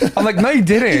 I'm like, "No, you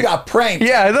didn't." You got pranked.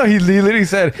 Yeah, I know. He literally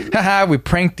said, "Haha, we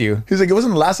pranked you." He's like, it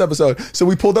wasn't the last episode. So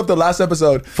we pulled up the last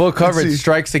episode. Full Let's coverage see.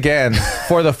 strikes again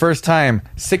for the first time.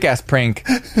 Sick ass prank.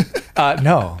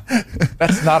 No,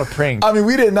 that's not a prank. I mean,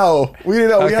 we didn't know. We didn't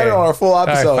know. We had Okay. it on our full All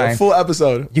right, episode. fine. Full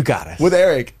episode. You got us. With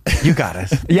Eric. You got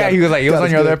us. Yeah, he was like, it was Got on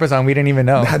us your other good. episode. And we didn't even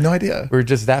know. I had no idea. We were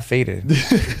just that faded.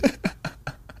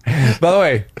 By the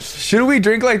way, should we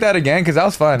drink like that again? Because that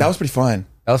was fun. That was pretty fun.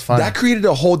 That was fun. That created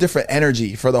a whole different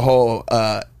energy for the whole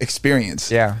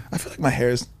experience. Yeah. I feel like my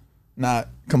hair's not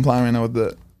complying right now with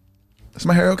the. Is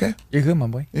my hair okay? You're good, my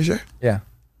boy. You sure? Yeah.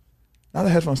 Now the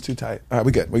headphones too tight. All right,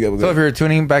 we good. We good. We So if good. you're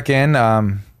tuning back in,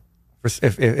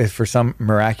 if for some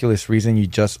miraculous reason you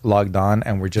just logged on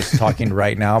and we're just talking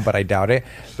right now, but I doubt it.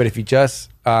 But if you just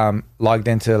logged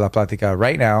into La Platica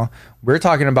right now, we're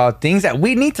talking about things that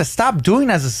we need to stop doing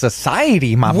as a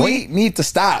society, my boy. We need to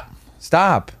stop.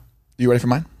 Stop. You ready for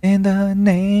mine? In the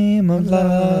name of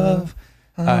love.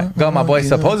 Go, my boy.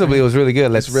 Supposedly it was really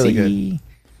good. Let's really see.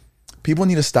 People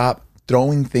need to stop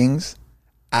throwing things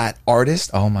at artists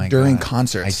Oh my during God.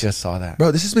 concerts. I just saw that.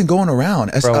 Bro, this has been going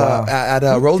around Bro, wow. at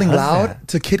Rolling does Loud that?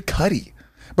 to Kid Cudi.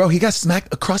 Bro, he got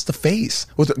smacked across the face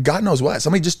with God knows what.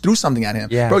 Somebody just threw something at him.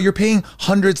 Yeah. Bro, you're paying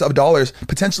hundreds of dollars,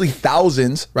 potentially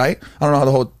thousands, right? I don't know how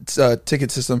the whole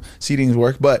ticket system, seatings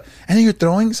work, but and then you're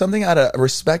throwing something at a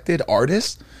respected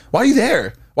artist. Why are you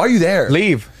there? Why are you there?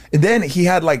 Leave. And then he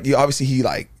had obviously he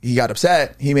got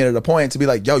upset. He made it a point to be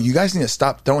like, yo, you guys need to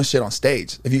stop throwing shit on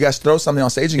stage. If you guys throw something on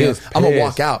stage again, was I'm gonna pissed.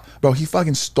 walk out. Bro, he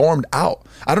fucking stormed out.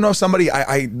 I don't know if somebody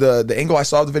the angle I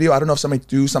saw of the video, I don't know if somebody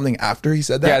threw something after he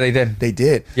said that. Yeah, they did. They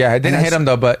did. Yeah, it didn't And hit him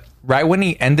though, but right when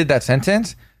he ended that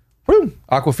sentence, boom,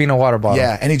 Aquafina water bottle.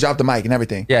 Yeah, and he dropped the mic and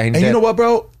everything. Yeah, he and did. you know what,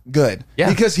 bro? Good. Yeah.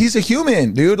 Because he's a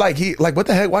human, dude. What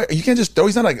the heck? Why you can't just throw?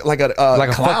 He's not like a like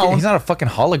a clown. fucking, he's not a fucking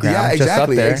hologram. Yeah, just up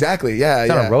exactly. there. Exactly. Yeah, He's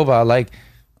yeah. not a robot. Like,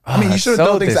 I mean, you that's shouldn't so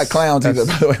throw things at clowns either,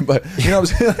 by the way. But you know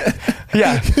what I'm saying?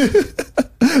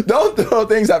 Yeah. Don't throw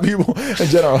things at people in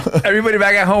general. Everybody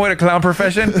back at home with a clown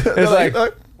profession is like,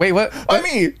 like, wait, what? Why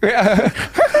me? Yeah.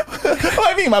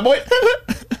 Why me, my boy?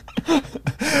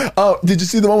 Oh, did you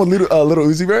see the one with little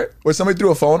Uzi Vert where somebody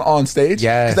threw a phone on stage?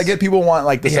 Yes. Because I get people want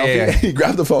like the Yeah, selfie. yeah. He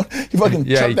grabbed the phone. He fucking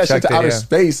Yeah, chucked he that shit chucked to it, outer yeah.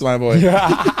 space, my boy.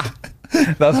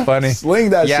 That's funny. Sling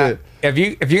that Yeah. shit.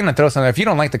 If you're gonna throw something, if you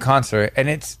don't like the concert and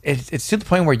it's to the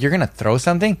point where you're gonna throw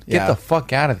something, get Yeah. the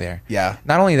fuck out of there. Yeah.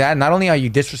 Not only that, not only are you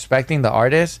disrespecting the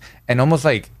artist and almost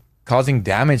like causing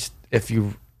damage if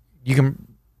you can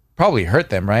probably hurt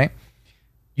them, right?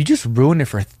 You just ruined it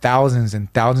for thousands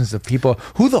and thousands of people.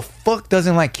 Who the fuck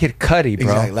doesn't like Kid Cudi, bro?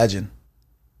 Exactly, legend.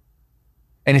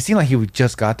 And it seemed like he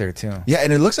just got there too. Yeah,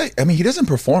 and it looks like he doesn't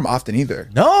perform often either.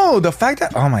 No, the fact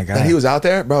that oh my god, That he was out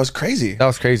there, bro, it's crazy. that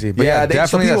was crazy. But yeah, So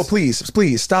definitely. people, that's-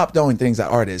 please stop throwing things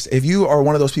at artists. If you are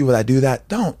one of those people that do that,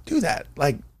 don't do that.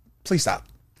 Like, please stop.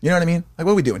 You know what I mean? Like,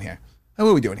 what are we doing here? Like,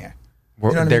 what are we doing here? You know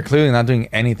what I they're mean? clearly not doing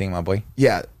anything, my boy.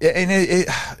 Yeah, and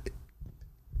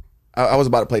I was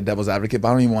about to play devil's advocate, but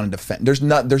I don't even want to defend.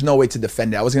 There's no way to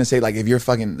defend it. I was gonna say like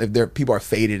if people are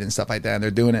faded and stuff like that, and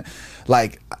they're doing it,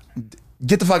 like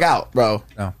get the fuck out, bro.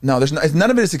 No, there's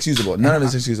none of it is excusable. None of it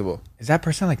is excusable. Is that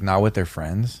person like not with their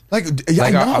friends? Like, yeah,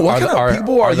 I know. What kind of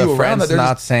people are the you around friends that they're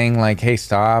not just, saying like, "Hey,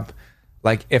 stop"?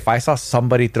 Like, if I saw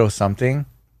somebody throw something,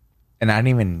 and I didn't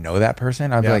even know that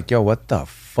person, I'd be Yeah. like, "Yo, what the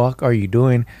fuck are you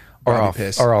doing?" Or I'd be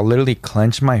pissed. I'll literally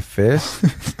clench my fist,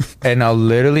 and I'll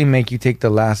literally make you take the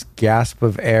last gasp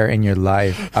of air in your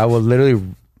life. I will literally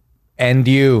end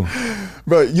you.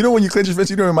 bro. You know when you clench your fist,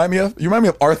 you know what you remind me of? You remind me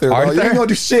of Arthur. Bro. Arthur? You ain't gonna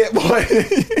do shit, boy.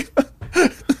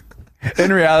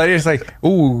 In reality, it's like,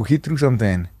 "Ooh, he threw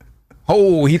something.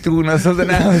 Oh, he threw something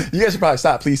else." You guys should probably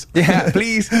stop, please. Yeah,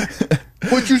 please.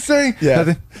 What you say? Yeah.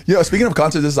 Nothing. Yo, speaking of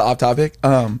concerts, this is off topic,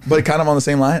 but kind of on the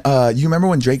same line. You remember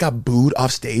when Drake got booed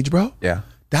off stage, bro? Yeah.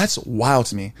 That's wild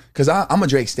to me because I'm a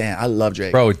Drake stan. I love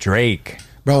Drake. Bro, Drake.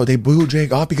 Bro, they booed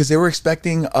Drake off because they were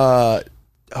expecting what's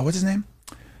his name?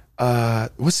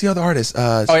 What's the other artist?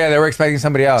 Oh yeah, they were expecting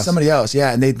somebody else. Somebody else,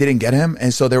 yeah, and they didn't get him,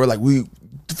 and so they were like, "We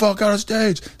the fuck out of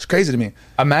stage." It's crazy to me.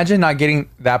 Imagine not getting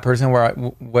that person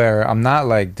where I'm not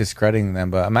like discrediting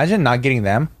them, but imagine not getting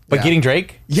them, but Yeah. getting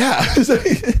Drake. Yeah,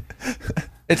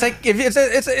 It's like if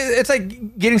it's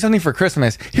like getting something for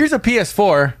Christmas. Here's a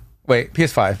PS4. Wait,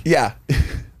 PS5. yeah.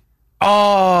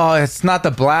 Oh, it's not the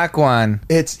black one.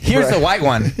 Here's the white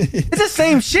one. It's the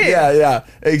same shit. Yeah,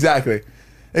 exactly.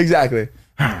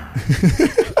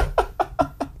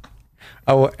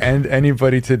 I will end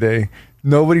anybody today.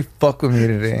 Nobody fuck with me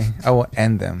today. I will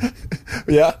end them.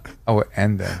 Yeah, I will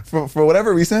end them. For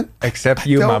whatever reason. Except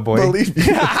you, my boy. Believe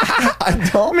you. I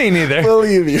don't. Me neither.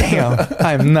 Believe you. Damn,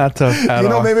 I'm not tough at all. You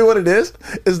know, maybe what it is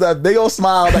that big old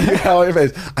smile that you have on your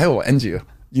face. I will end you.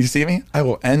 You see me? I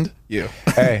will end you.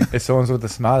 Hey, it's the ones with the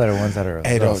smile that are ones that are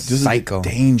these psycho. are the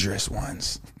dangerous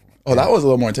ones. Oh, that was a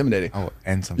little more intimidating. I will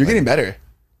end somebody. You're getting better.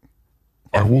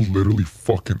 I will literally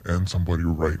fucking end somebody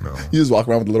right now. You just walk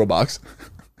around with a little box.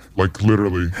 Like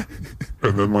literally.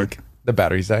 And then like the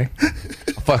batteries die.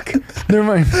 Fuck. Never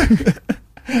mind.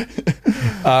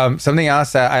 Something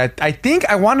else that I think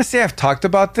I want to say I've talked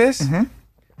about this,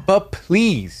 but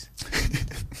please,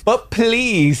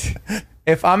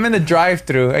 if I'm in the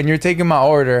drive-thru and you're taking my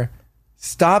order,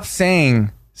 stop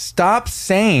saying.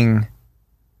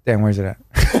 Damn, where's it at?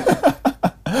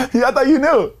 Yeah, I thought you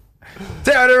knew.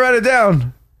 Damn, I didn't write it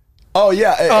down. Oh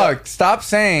yeah. Stop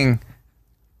saying.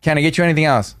 Can I get you anything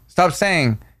else? Stop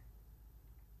saying.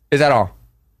 Is that all?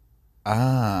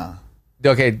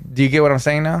 Okay, do you get what I'm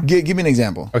saying now? Give me an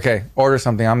example. Okay, order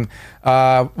something.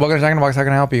 Welcome to Jack in the Box. How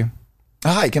can I help you?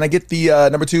 Hi, can I get the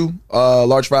number 2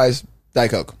 large fries,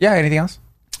 Diet Coke? Yeah, anything else?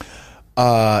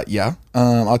 Yeah.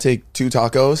 I'll take 2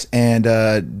 tacos and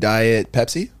Diet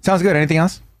Pepsi. Sounds good. Anything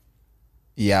else?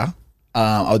 Yeah.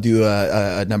 I'll do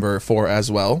a number 4 as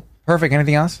well. Perfect.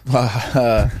 Anything else?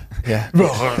 Yeah.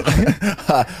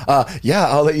 Yeah,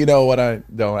 I'll let you know when I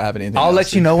don't have anything. I'll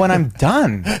let you know when I'm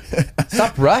done.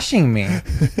 Stop rushing me.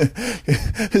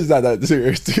 It's not that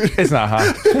serious, dude. It's not,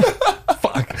 huh?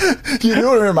 Fuck. You know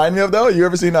what it remind me of, though? You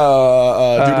ever seen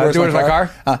Dude, Where's My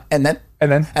Car? And then.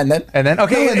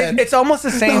 Okay, no, it's almost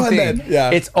the same thing.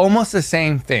 Yeah. It's almost the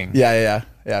same thing. Yeah.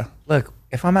 Look,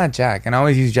 if I'm at Jack, and I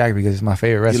always use Jack because it's my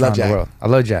favorite restaurant in the world. I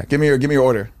love Jack. Give me your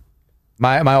order.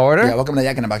 My order? Yeah, welcome to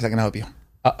Jack in the Box. I can help you.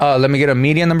 Let me get a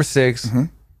medium number 6,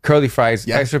 curly fries,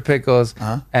 extra pickles,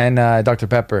 and Dr.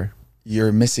 Pepper.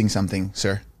 You're missing something,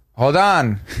 sir. Hold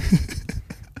on.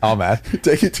 Oh, man.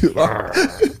 Take it too long.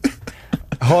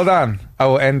 Hold on. I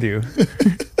will end you.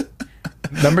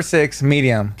 Number 6,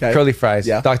 medium, curly fries,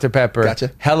 Dr. Pepper,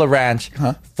 gotcha. hella ranch,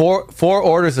 4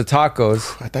 orders of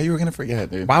tacos. I thought you were gonna forget,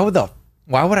 dude. Why would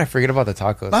I forget about the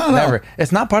tacos? Never. No.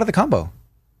 It's not part of the combo.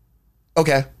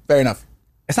 Okay, fair enough.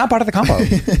 It's not part of the combo.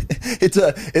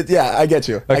 Yeah, I get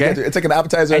you. Okay? I get you. It's like an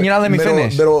appetizer. And you're not letting me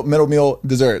finish. Middle meal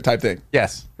dessert type thing.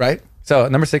 Yes. Right? So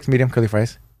number 6, medium curly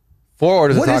fries. 4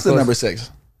 orders of tacos. What is the number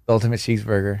 6? The ultimate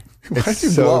cheeseburger.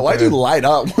 Why'd you light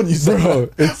up when you said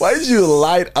that? Why did you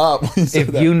light up when you said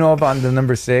that? If you know about the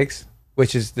number 6,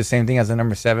 which is the same thing as the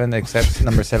number 7, except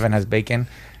number 7 has bacon.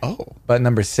 Oh. But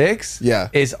number 6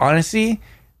 is honestly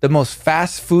the most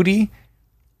fast foody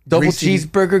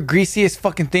cheeseburger, greasiest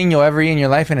fucking thing you'll ever eat in your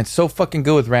life, and it's so fucking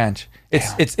good with ranch.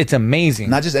 It's amazing.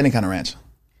 Not just any kind of ranch.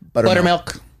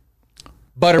 Buttermilk.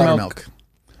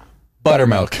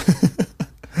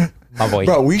 My boy.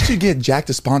 Bro, we should get Jack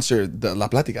to sponsor the La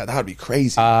Platica. That would be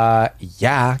crazy.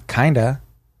 Yeah, kinda.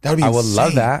 That would be insane.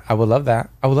 I would love that.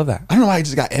 I don't know why I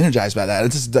just got energized by that.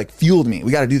 It just like fueled me.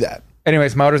 We got to do that.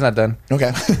 Anyways, my order's not done.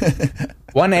 Okay.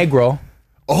 1 egg roll.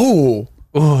 Oh,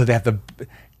 they have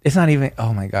it's not even,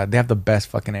 oh my God, they have the best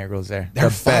fucking egg rolls there.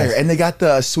 They're fire. Best. And they got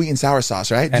the sweet and sour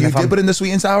sauce, right? Do you dip it in the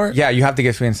sweet and sour? Yeah, you have to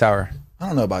get sweet and sour. I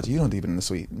don't know about you. You don't dip it in the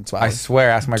sweet and sour. I swear,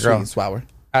 ask my girl. Sweet and sour.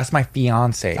 Ask my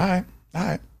fiance. All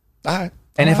right.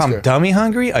 And if I'm dummy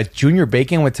hungry, a junior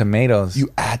bacon with tomatoes.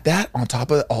 You add that on top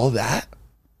of all that?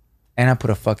 And I put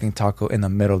a fucking taco in the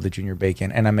middle of the junior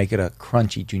bacon, and I make it a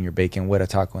crunchy junior bacon with a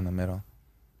taco in the middle.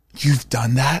 You've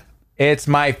done that? It's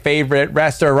my favorite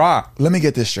restaurant. Let me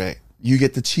get this straight. You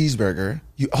get the cheeseburger.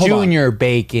 Junior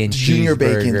bacon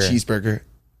cheeseburger.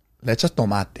 Le echas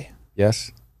tomate.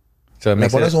 Yes. So it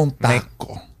makes pones un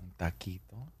taco. Un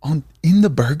taquito. In the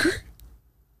burger?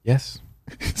 Yes.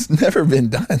 It's never been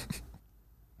done.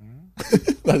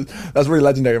 That's really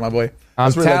legendary, my boy.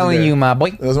 I'm telling you, my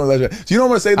boy. That's really legendary. So you know what I'm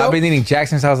going to say, though? I've been eating Jack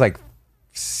since I was like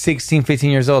 16,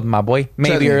 15 years old, my boy.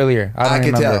 Maybe earlier. I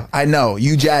can tell. I know.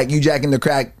 You Jack in the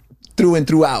crack through and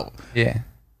throughout. Yeah.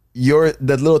 The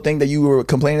little thing that you were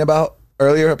complaining about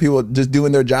earlier, people just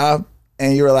doing their job,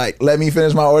 and you were like, let me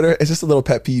finish my order. It's just a little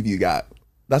pet peeve you got.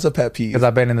 That's a pet peeve. Because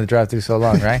I've been in the drive-thru so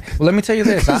long, right? Well, let me tell you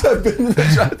this. I've been in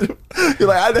the drive-thru. You're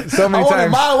like, so many want times.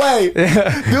 it my way.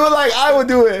 Yeah. Do it like I would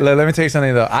do it. Let me tell you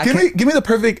something, though. Give me the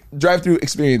perfect drive-thru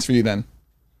experience for you then.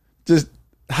 Just,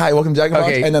 hi, welcome to Jack in the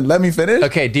Box, and then let me finish.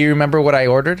 Okay, do you remember what I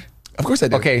ordered? Of course I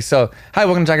do. Okay, so, hi,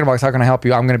 welcome to Jack in the Box. How can I help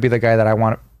you? I'm going to be the guy that I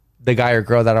want the guy or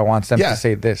girl that I want them Yeah. to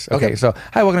say this. Okay, Okay. so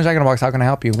hi, welcome to Jack in the Box. How can I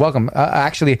help you? Welcome.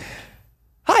 Actually,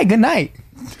 hi, good night.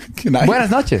 Good night.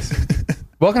 Buenas noches.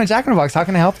 Welcome to Jack in the Box. How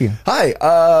can I help you? Hi,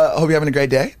 hope you're having a great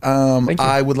day. Thank you.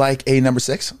 I would like a number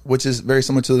 6, which is very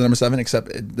similar to the number 7, except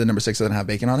the number 6 doesn't have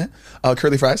bacon on it.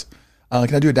 Curly fries.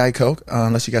 Can I do a Diet Coke?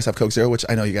 Unless you guys have Coke Zero, which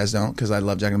I know you guys don't because I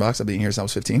love Jack in the Box. I've been here since I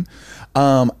was 15.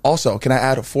 Also, can I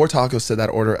add 4 tacos to that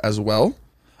order as well?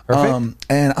 Perfect.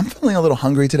 And I'm feeling a little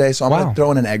hungry today, so I'm going to throw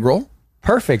in an egg roll.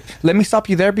 Perfect. Let me stop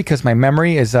you there because my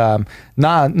memory is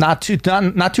not too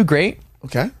great.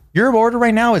 Okay. Your order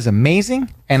right now is amazing,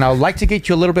 and I would like to get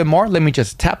you a little bit more. Let me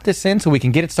just tap this in so we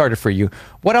can get it started for you.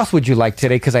 What else would you like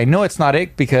today? Because I know it's not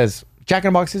it, because Jack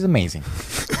in the Box is amazing.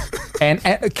 and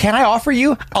can I offer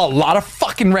you a lot of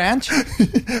fucking ranch?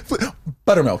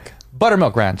 Buttermilk.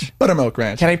 Buttermilk ranch. Buttermilk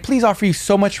ranch. Can I please offer you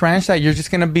so much ranch that you're just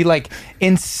going to be like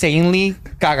insanely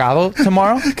cagado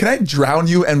tomorrow? Can I drown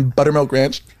you in buttermilk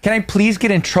ranch? Can I please get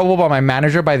in trouble by my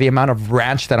manager by the amount of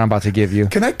ranch that I'm about to give you?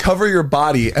 Can I cover your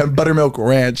body in buttermilk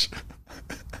ranch?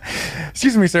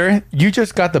 Excuse me, sir. You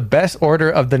just got the best order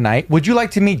of the night. Would you like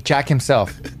to meet Jack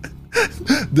himself?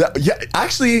 Yeah,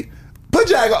 actually, put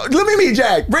Jack on. Let me meet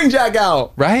Jack. Bring Jack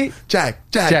out. Right? Jack.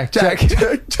 Jack.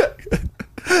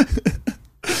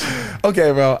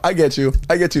 Okay, bro. I get you.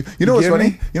 You know what's get funny?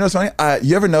 me? You know what's funny?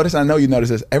 You ever notice, and I know you notice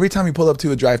this, every time you pull up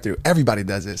to a drive-thru, everybody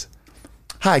does this.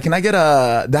 Hi, can I get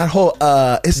that whole,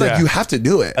 it's like Yeah. you have to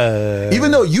do it.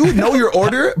 Even though you know your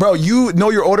order, bro, you know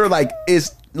your order like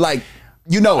is like,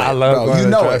 you know it, I love bro. going You to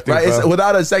know the it, drive-thru, right? It's bro.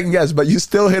 without a second guess, but you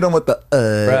still hit them with the,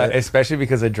 Bruh, especially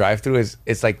because the drive-thru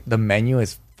it's like the menu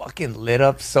is fucking lit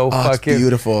up so it's fucking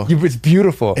beautiful. It's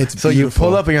beautiful. It's so beautiful. you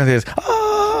pull up and you're like this.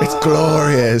 It's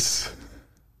glorious.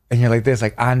 And you're like this,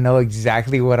 like, I know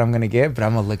exactly what I'm gonna get, but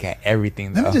I'm gonna look at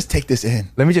everything. Let though. me just take this in.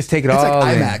 Let me just take it It's all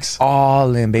like in. IMAX.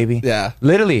 All in, baby. Yeah.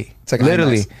 Literally. It's like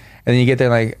literally. IMAX. And then you get there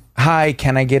like, hi,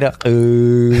 can I get a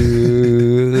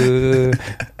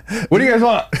what do you guys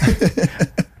want?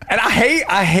 And I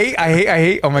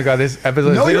hate. Oh my god, this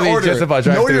episode Know is your literally order. just about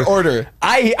Know drive-thru. your order.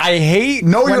 I hate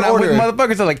Know when your I'm with order.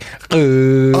 motherfuckers are like,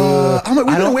 I'm like,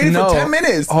 we've I been don't waiting know. for 10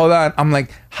 minutes. Hold on. I'm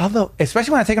like,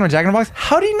 especially when I take them to Jack in the Box,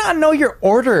 how do you not know your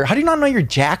order? How do you not know your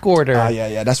Jack order?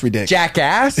 Yeah, that's ridiculous.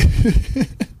 Jackass.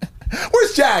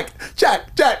 Where's Jack? Jack.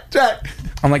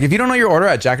 I'm like, if you don't know your order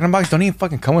at Jack in the Box, don't even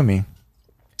fucking come with me.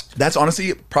 That's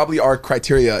honestly probably our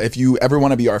criteria if you ever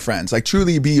want to be our friends. Like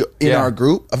truly be in Yeah. our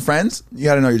group of friends, you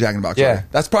got to know your Jack in the Box Yeah. order.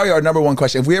 That's probably our number one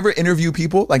question. If we ever interview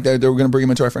people, like they're going to bring them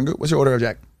into our friend group, what's your order of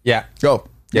Jack? Yeah. Go.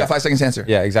 You Yeah. got 5 seconds to answer.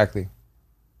 Yeah, exactly.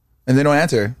 And they don't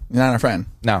answer, you're not our friend.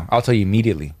 No, I'll tell you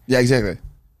immediately. Yeah, exactly.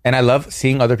 And I love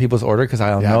seeing other people's order because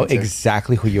I'll know me too.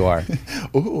 exactly who you are.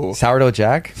 Ooh. Sourdough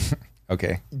Jack.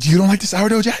 Okay. You don't like the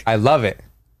sourdough Jack? I love it.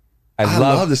 I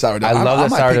love the sourdough. I love I the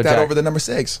might sourdough pick that Jack. over the number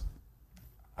 6.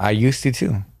 I used to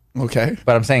too. Okay.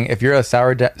 But I'm saying if you're a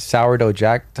sourdough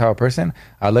Jack type of person,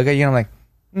 I look at you and I'm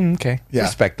like, okay, Yeah.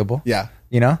 respectable. Yeah.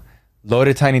 You know,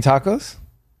 loaded tiny tacos.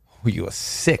 Oh, you a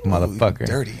sick motherfucker. You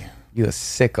dirty. You a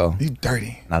sicko. You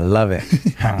dirty. I love it.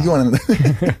 You want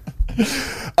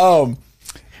to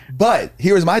But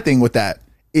here's my thing with that.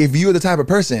 If you're the type of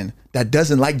person that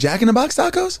doesn't like Jack in the Box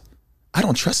tacos, I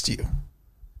don't trust you.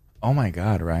 Oh my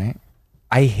God, right?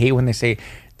 I hate when they say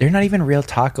they're not even real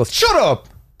tacos. Shut up.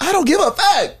 I don't give a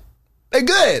fuck. They're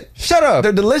good. Shut up.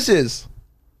 They're delicious.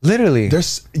 Literally. When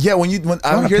I you hear want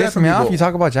that to piss from me people. off? You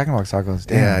talk about Jack in the Box tacos.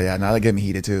 Damn. Yeah. Now that get me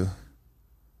heated too.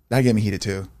 Don't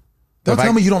If tell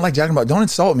I- me you don't like Jack in the Box. Don't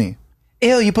insult me.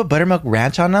 Ew, you put buttermilk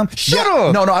ranch on them? Shut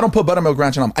up. No, I don't put buttermilk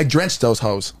ranch on them. I drench those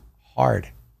hoes. Hard.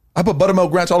 I put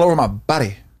buttermilk ranch all over my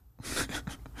body.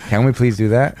 Can we please do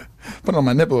that? Put it on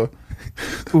my nipple.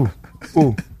 Ooh.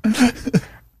 Ooh.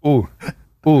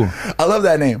 I love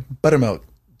that name. Buttermilk.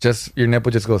 Just your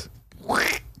nipple just goes,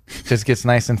 just gets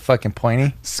nice and fucking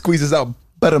pointy. Squeezes out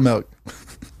buttermilk.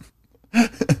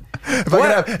 If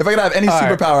I could have any All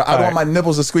right, superpower, I'd all want right. my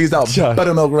nipples to squeeze out Josh.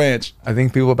 buttermilk ranch. I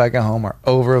think people back at home are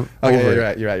over it.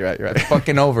 You're right.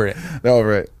 Fucking over it. They're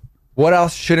over it. What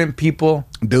else shouldn't people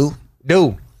Do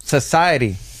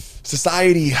Society.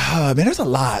 man, there's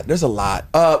a lot.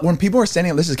 When people are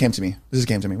standing, this came to me.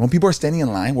 When people are standing in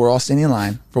line, we're all standing in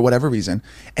line for whatever reason,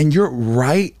 and you're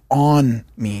right on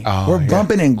me. We're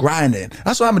bumping and grinding.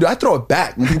 That's what I'm gonna do. I throw it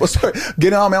back when people start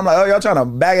getting on me. I'm like, oh, y'all trying to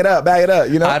bag it up,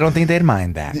 you know? I don't think they'd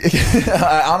mind that.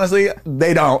 Honestly,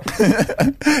 they don't,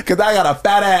 because I got a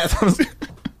fat ass.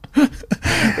 I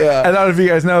don't know if you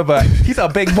guys know, but he's a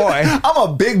big boy. I'm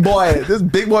a big boy. This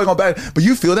big boy gonna back. But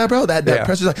you feel that, bro? That Yeah.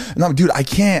 pressure's like, no, dude, I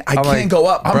can't like, go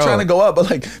up. I'm bro. trying to go up, but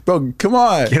like, bro, come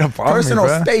on. Get up on me, Personal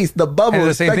bro. space, the bubble, And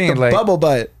it's the same respect thing, the like- bubble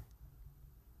butt.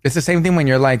 It's the same thing when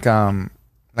you're like,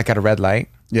 like at a red light.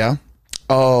 Yeah.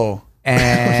 Oh.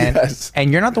 And Yes.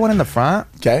 and you're not the one in the front.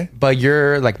 Okay. But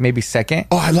you're like maybe second.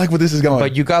 Oh, I like where this is going.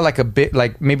 But you got like a bit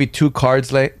like maybe 2 car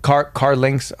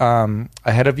lengths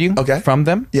ahead of you. Okay. From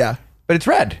them. Yeah. But it's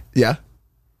red. Yeah.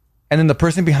 And then the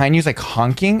person behind you is like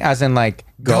honking, as in like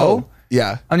go.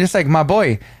 Yeah. I'm just like, my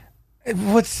boy,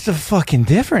 what's the fucking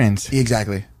difference?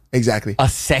 Exactly. A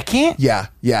second? Yeah,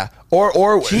 yeah.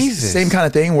 Or Jesus. same kind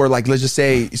of thing where like let's just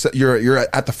say you're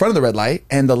at the front of the red light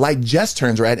and the light just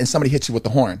turns red and somebody hits you with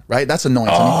the horn, right? That's annoying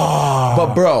to me.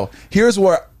 But bro, here's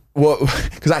where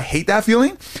because I hate that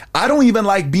feeling. I don't even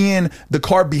like being the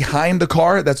car behind the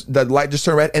car that's the light just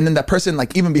turned red and then that person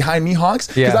like even behind me honks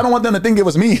because I don't want them to think it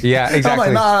was me. Yeah, exactly.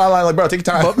 I'm like, nah, like bro, take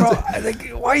your time. But bro, like,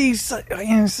 why are you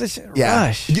in such a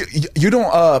rush? You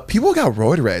don't people got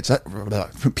roid rage.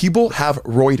 People have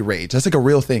roid rage. That's like a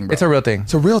real thing, bro. It's a real thing.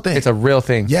 It's a real thing. It's a real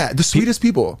thing. Yeah, the sweetest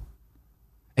people.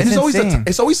 And It's insane.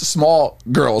 it's always the small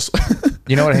girls.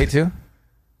 You know what I hate too?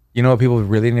 You know what people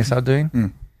really need to stop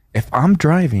doing? If I'm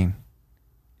driving,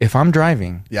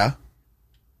 Yeah.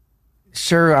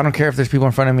 sure, I don't care if there's people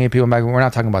in front of me, people back. We're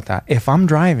not talking about that. If I'm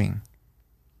driving,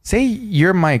 say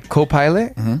you're my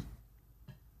co-pilot.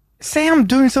 Say I'm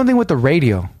doing something with the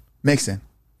radio. Mixing.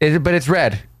 But it's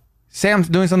red. Say I'm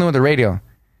doing something with the radio.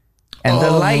 And the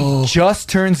light just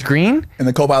turns green. And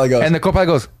the co-pilot goes. And the co-pilot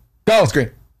goes, go. It's green.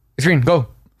 It's green, go.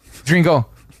 It's green, go.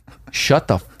 Shut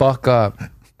the fuck up.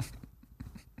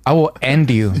 I will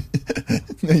end you.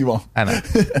 No, you won't. I know.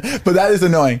 But that is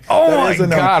annoying. Oh That my is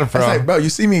annoying. God, bro. It's like, bro, you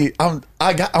see me,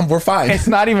 we're fine. It's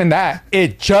not even that.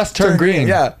 It just turned green.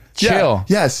 Yeah. Chill. Yeah.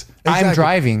 Yes. Exactly. I'm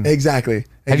driving. Exactly.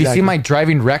 Have you seen my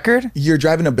driving record? your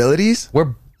driving abilities?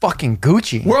 We're fucking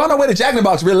Gucci. We're on our way to Jack in the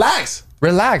Box. Relax.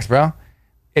 Relax, bro.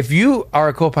 If you are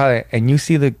a co-pilot and you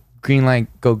see the green light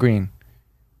go green,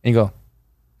 and you go,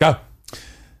 go.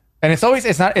 And it's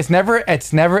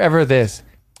never ever this.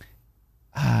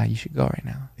 You should go right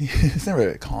now. It's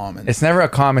never calm. It's never a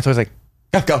calm. It's always like,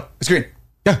 go. It's green.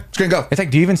 go. It's green, go. It's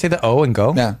like, do you even say the O and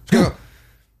go? Yeah. It's green, go.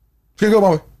 It's green, go,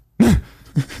 my boy.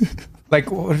 Like,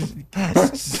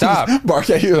 stop. Bark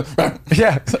at you.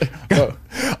 Yeah. Go.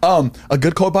 A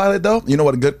good co-pilot though, you know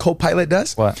what a good co-pilot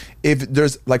does? What? If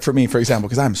there's like for me, for example,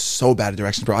 because I'm so bad at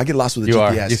directions, bro. I get lost with the You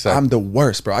are. GPS. You suck. I'm the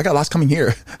worst, bro. I got lost coming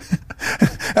here.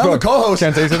 I'm the co-host.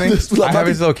 Can I tell you something? I have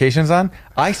his locations on.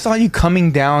 I saw you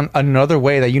coming down another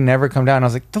way that you never come down. I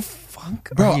was like, the fuck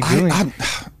Bro, are you doing?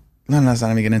 no, let's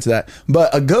not even get into that.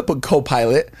 But a good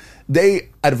co-pilot, they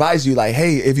advise you like,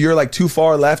 hey, if you're like too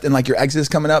far left and like your exit is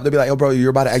coming up, they'll be like, oh, bro, you're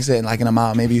about to exit in like in a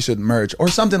mile. Maybe you should merge or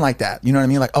something like that. You know what I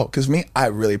mean? Like, oh, because me, I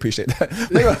really appreciate that.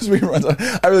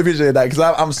 I really appreciate that because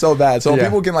I'm so bad. So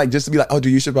people can like just be like, oh,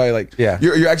 dude, you should probably like,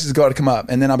 your exit is going to come up,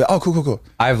 and then I'll be like, oh, cool.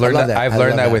 I've learned that. I've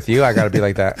learned that with you. I got to be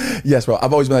like that. Yes, bro.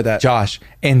 I've always been like that. Josh,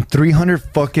 in 300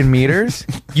 fucking meters,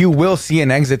 you will see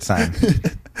an exit sign.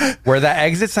 Where that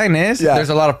exit sign is, there's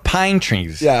a lot of pine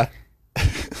trees. Yeah.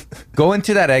 Go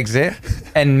into that exit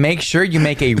and make sure you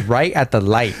make a right at the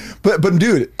light. But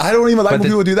dude, I don't even like when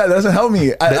people do that. That doesn't help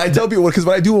me. I tell people, because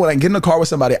what I do when I get in the car with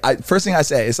somebody, first thing I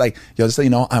say is like, yo, just so you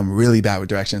know, I'm really bad with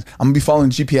directions. I'm gonna be following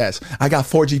GPS. I got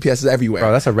 4 GPSs everywhere.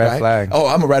 Bro, that's a red flag. Oh,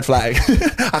 I'm a red flag.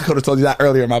 I could have told you that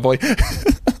earlier, my boy.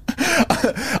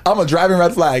 I'm a driving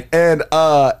red flag. And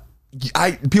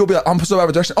people be like, I'm so bad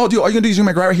with direction. Oh, dude, all you're gonna do is you're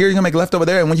gonna make right here, you're gonna make left over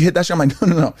there, and when you hit that shit, I'm like,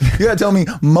 no. You gotta tell me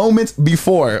moments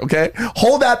before, okay?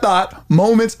 Hold that thought,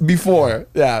 moments before.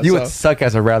 Yeah. You would suck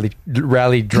as a rally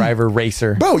driver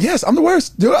racer. Bro, yes, I'm the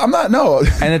worst. Dude, I'm not, no.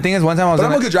 And the thing is, one time I was But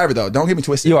I'm a good driver though. Don't get me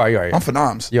twisted. You are. I'm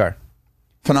phenoms. You are.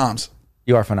 Phenoms.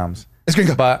 You are phenoms. It's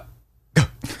green, go.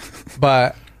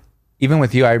 But even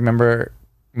with you, I remember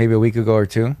maybe a week ago or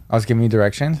two, I was giving you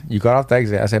directions. You got off the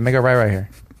exit. I said, make a right here.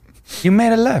 You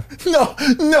made a left. No,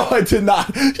 I did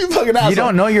not. You fucking asshole. You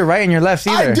don't know your right and your left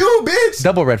either. I do, bitch.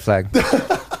 Double red flag.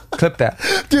 Clip that.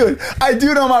 Dude, I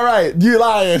do know my right. You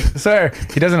lying. Sir,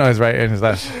 he doesn't know his right and his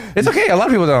left. It's okay. A lot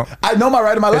of people don't. I know my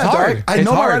right and my left, hard. dog. I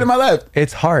know my right and my left.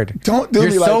 It's hard. Don't do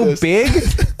me like this. You're so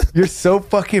big. You're so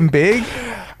fucking big.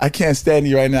 I can't stand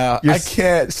you right now. I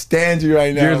can't stand you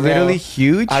right now. You're literally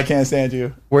huge. I can't stand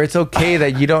you. Where it's okay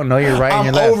that you don't know your right and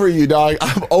your left. I'm over you, dog.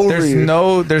 I'm over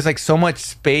you. There's like so much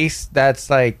space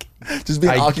that's like just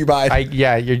being occupied.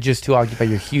 You're just too occupied.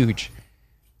 You're huge.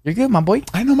 You're good, my boy.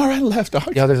 I know my right and left,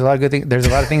 dog. Yo, there's a lot of good things. There's a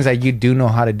lot of things that you do know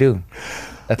how to do.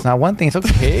 That's not one thing. It's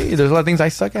okay. There's a lot of things I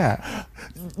suck at.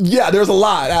 Yeah, there's a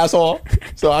lot, asshole.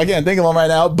 So I can't think of them right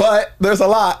now, but there's a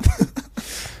lot.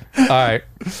 All right.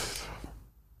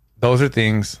 Those are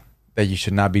things that you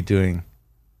should not be doing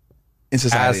in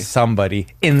society. As somebody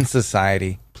in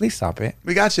society. Please stop it.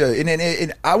 We got you.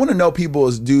 And I want to know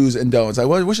people's do's and don'ts. Like,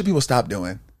 what should people stop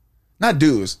doing? not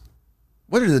do's.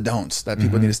 What are the don'ts that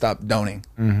people need to stop doning?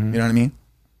 You know what I mean?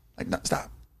 Like, no, stop.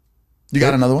 You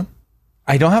got another one?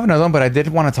 I don't have another one, but I did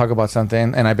want to talk about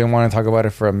something, and I've been wanting to talk about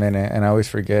it for a minute, and I always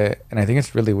forget, and I think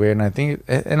it's really weird,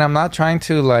 and I'm not trying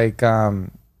to like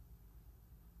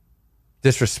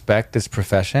disrespect this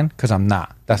profession, because I'm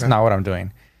not. That's not what I'm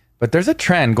doing. But there's a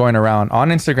trend going around on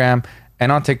Instagram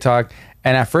and on TikTok,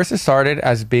 and at first it started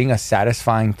as being a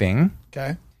satisfying thing.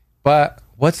 Okay. But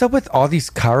what's up with all these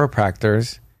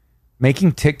chiropractors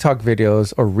making TikTok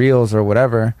videos or reels or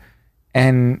whatever,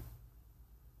 and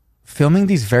filming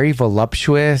these very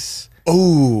voluptuous,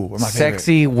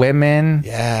 sexy women?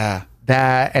 Yeah.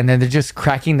 And then they're just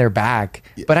cracking their back.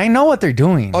 Yeah. But I know what they're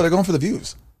doing. Oh, they're going for the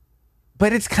views.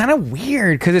 But it's kind of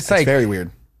weird because it's like very weird.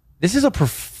 This is a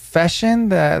profession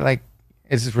that like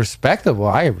is respectable.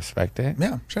 I respect it.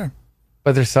 Yeah, sure.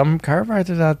 But there's some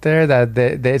chiropractors out there that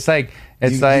it's like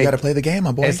you got to play the game,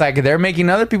 my boy. It's like they're making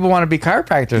other people want to be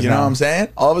chiropractors. You know what I'm saying?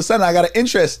 All of a sudden, I got an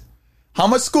interest. How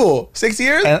much school? 6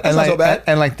 years? And That's like, not so bad.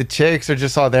 And like the chicks are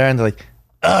just all there and they're like,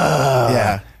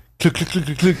 yeah. Click, click, click,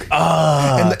 click, click.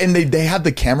 And they have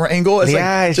the camera angle. It's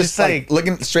it's just like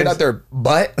looking straight out their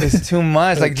butt. It's too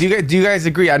much. Like, do you guys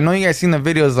agree? I know you guys seen the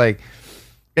videos. Like,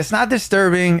 it's not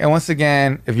disturbing. And once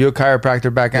again, if you're a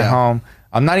chiropractor back at home,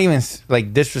 I'm not even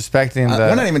like disrespecting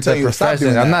we're not even telling you to stop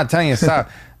doing that. I'm not telling you to stop.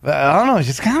 But I don't know. It's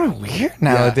just kind of weird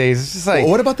nowadays. It's just like,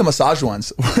 what about the massage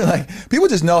ones? Like, people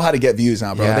just know how to get views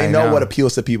now, bro. Yeah, they know what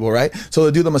appeals to people, right? So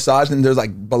they do the massage, and there's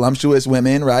like voluptuous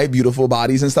women, right? Beautiful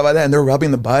bodies and stuff like that, and they're rubbing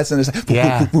the butts, and it's like,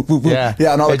 yeah,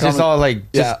 and all it's just all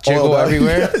like just jiggle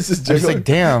everywhere. It's just like,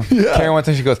 damn. Karen, one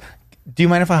time she goes, "Do you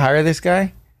mind if I hire this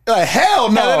guy?" Hell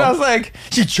no. And then I was like,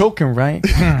 she's joking, right?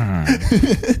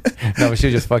 No, but she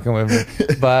was just fucking with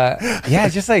me. But yeah,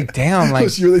 it's just like, damn, like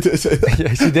she really did say that.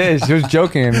 Yeah, she did. She was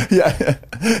joking. Yeah.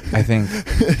 I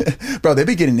think. Bro, they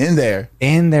be getting in there.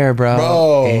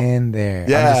 Bro. In there.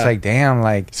 Yeah. I'm just like, damn,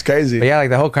 like it's crazy. But yeah, like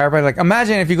the whole chiropractor, like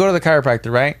imagine if you go to the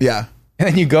chiropractor, right? Yeah. And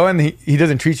then you go and he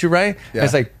doesn't treat you right. Yeah.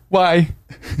 It's like, why?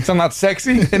 So I'm not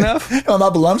sexy enough? I'm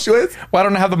not voluptuous? Why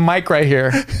don't I have the mic right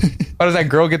here? Why does that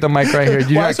girl get the mic right here? Do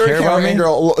you not care about me?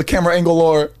 Camera angle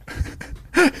lore.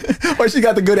 Why she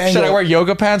got the good angle? Should I wear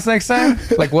yoga pants next time?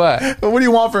 Like what? What do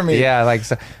you want from me? Yeah, like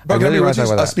so, bro. Really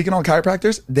speaking on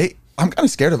chiropractors, I'm kind of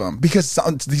scared of them because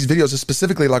these videos are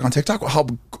specifically like on TikTok.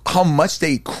 How much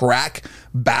they crack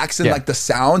backs and like the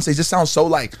sounds. They just sound so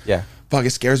like Fuck,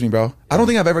 it scares me, bro. Yeah. I don't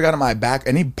think I've ever gotten my back,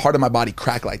 any part of my body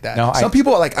crack like that. No, some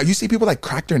people are like, you see people like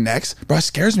crack their necks, bro. It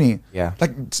scares me. Yeah,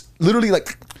 like literally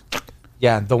like.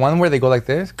 Yeah, the one where they go like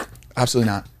this.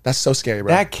 Absolutely not. That's so scary,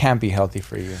 bro. That can't be healthy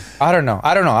for you. I don't know.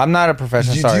 I'm not a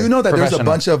professional. Do you know that there's a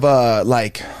bunch of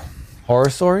like horror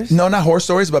stories? No, not horror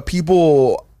stories, but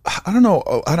people. I don't know.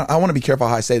 I want to be careful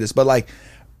how I say this, but like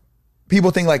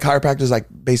people think like chiropractors like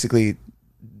basically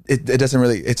it doesn't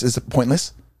really it's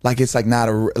pointless. Like it's like not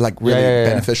really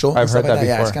beneficial. I've heard that before.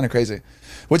 Yeah, it's kind of crazy,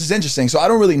 which is interesting. So I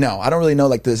don't really know. I don't really know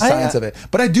like the science of it,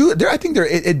 but I do. I think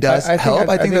it does help.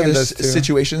 I think there's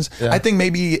situations. Yeah. I think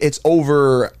maybe it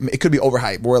could be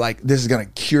overhyped where like this is gonna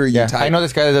cure you. I know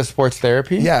this guy that does sports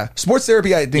therapy. Yeah, sports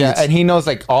therapy. I think. Yeah, and he knows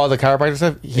like all the chiropractor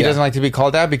stuff. He doesn't like to be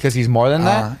called that because he's more than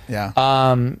that.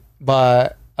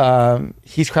 But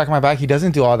he's cracked my back. He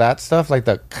doesn't do all that stuff like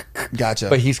the. Gotcha.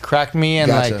 But he's cracked me and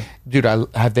like, dude,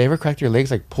 have they ever cracked your legs?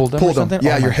 Like pulled them or something?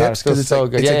 Yeah, your hips because it's so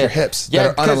good. It's like your hips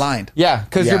that are unaligned. Yeah,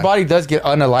 because your body does get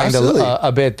unaligned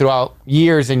a bit throughout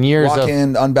years and years of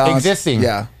unbalanced existing.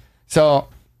 Yeah. So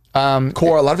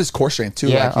core, a lot of his core strength too.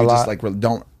 Yeah, like you just like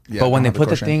don't. Yeah, but when they put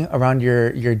the thing around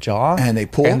your jaw and they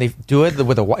pull and they do it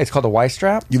with it's called a Y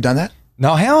strap. You've done that?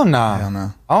 No, hell no. Hell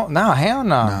no. Oh no, hell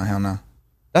no. No, hell no.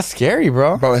 That's scary,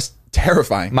 bro. Bro, it's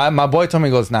terrifying. My boy told me,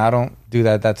 he goes, nah, don't do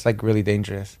that. That's like really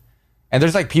dangerous. And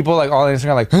there's like people like all on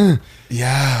Instagram like,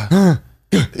 yeah.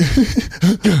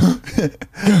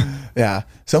 Yeah.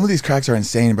 Some of these cracks are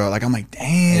insane, bro. Like I'm like,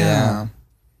 damn. Yeah.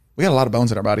 We got a lot of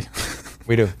bones in our body.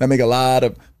 We do. That make a lot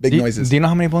of big noises. Do you know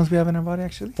how many bones we have in our body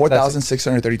actually?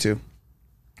 4,632.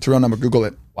 It's a real number. Google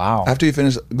it. Wow. After you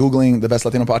finish Googling the best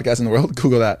Latino podcast in the world,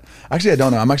 Google that. Actually, I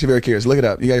don't know. I'm actually very curious. Look it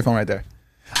up. You got your phone right there.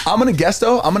 I'm going to guess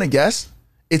though.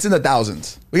 It's in the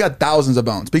thousands. We got thousands of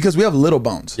bones because we have little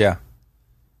bones. Yeah.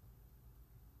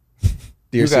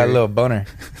 Dear you got a little boner.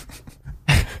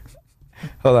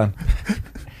 Hold on.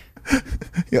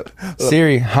 Yep.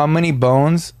 Siri, how many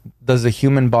bones does the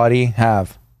human body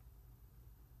have?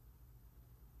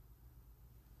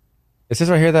 It says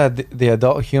right here that the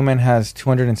adult human has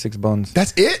 206 bones.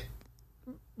 That's it?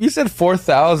 You said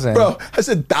 4,000. Bro, I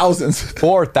said thousands.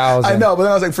 4,000. I know, but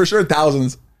then I was like, for sure,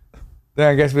 thousands. Then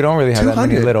I guess we don't really have that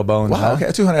many little bones. Wow. Huh?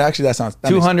 Okay. 200. Actually, that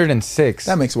 206.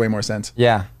 that makes way more sense.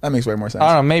 Yeah. That makes way more sense.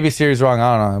 I don't know. Maybe Siri's wrong.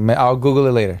 I don't know. I'll Google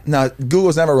it later. No,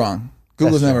 Google's never wrong.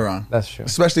 Google's That's never true. wrong. That's true.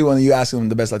 Especially when you ask them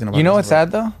the best Latino. You know what's podcast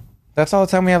sad though? That's all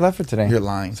the time we have left for today. You're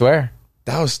lying. Swear.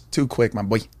 That was too quick, my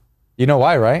boy. You know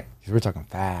why, right? Because we're talking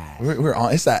fast. We're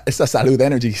on. It's that salud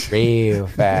energy. Real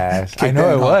fast. I Kicked know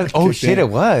in, it huh? was. Oh Kicked shit, in. it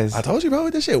was. I told you, bro.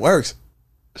 This shit works.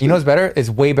 You know what's better? It's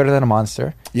way better than a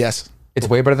Monster. Yes. It's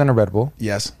way better than a Red Bull.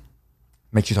 Yes.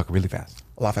 Makes you talk really fast.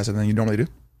 A lot faster than you normally do.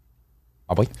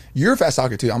 Oh boy. You're a fast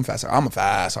talker too. I'm faster. I'm a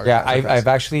fast talker. Yeah, Fast. I've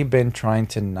actually been trying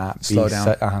to not Slow be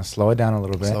down. slow it down a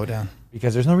little bit. Slow down.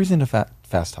 Because there's no reason to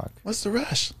fast talk. What's the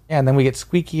rush? Yeah, and then we get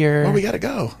squeakier. Where we gotta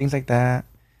go? Things like that.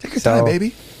 Take your time,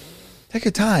 baby. Take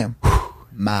your time.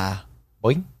 My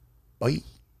Boy. boy.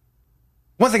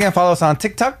 Once again, follow us on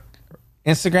TikTok,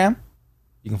 Instagram.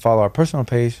 You can follow our personal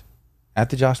page at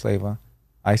thejoshleyva,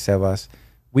 ayyysebas.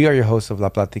 We are your hosts of La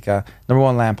Platica,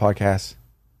 #1 Land podcast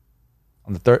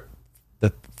on the #1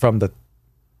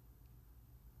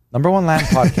 Land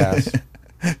podcast,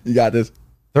 You got this.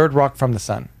 third rock from the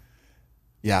sun.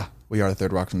 Yeah, we are the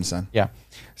third rock from the sun. Yeah.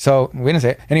 So we didn't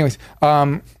say it. Anyways,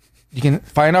 you can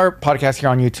find our podcast here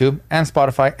on YouTube and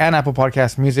Spotify and Apple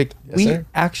Podcast Music. Yes, we sir.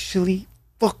 actually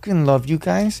fucking love you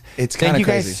guys. It's Thank kinda you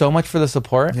crazy. guys so much for the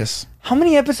support. Yes. How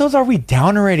many episodes are we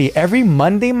down already? Every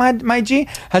Monday, my G?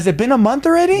 Has it been a month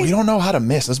already? We don't know how to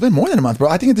miss. It's been more than a month, bro.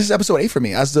 I think this is episode 8 for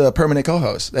me as the permanent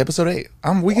co-host. Episode 8.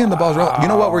 We getting the balls rolling. You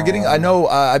know what we're getting? I know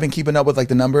I've been keeping up with like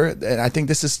the number, and I think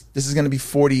this is going to be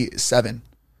 47.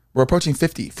 We're approaching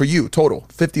 50 for you total.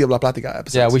 50 of La Platica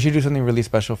episodes. Yeah, we should do something really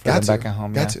special for Got them to. back at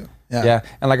home. Got yeah. to. Yeah. Yeah.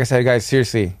 And like I said, guys,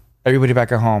 seriously, everybody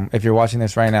back at home, if you're watching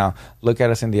this right now, look at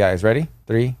us in the eyes. Ready?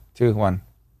 3, 2, 1.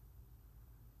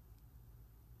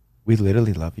 We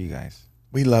literally love you guys.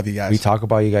 We love you guys. We talk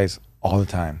about you guys all the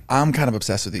time. I'm kind of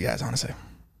obsessed with you guys, honestly.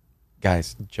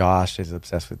 Guys, Josh is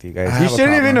obsessed with you I guys. You have a shouldn't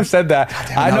problem. even have said that.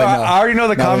 damn, I now know. they know. I already know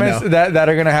the Now they comments know. that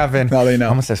are going to happen. Now they know.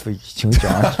 I'm obsessed with you,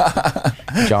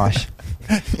 Josh.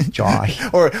 Josh.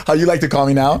 Or how you like to call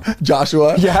me now,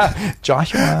 Joshua. Yeah,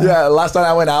 Joshua. Yeah, last time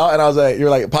I went out and I was like, you're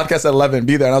like, podcast at 11,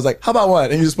 be there. And I was like, how about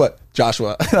one? And you just put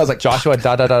Joshua. And I was like, Joshua,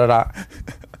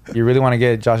 You really want to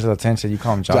get Josh's attention, you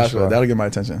call him Joshua. That'll get my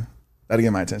attention. That'll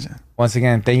get my attention. Once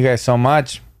again, thank you guys so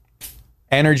much.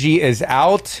 Energy is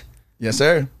out. Yes,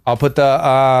 sir. I'll put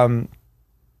the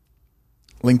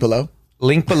Link below.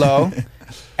 link below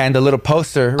and the little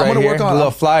poster right here, the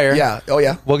little flyer. Yeah. Oh,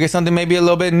 yeah. We'll get something maybe a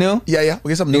little bit new. Yeah.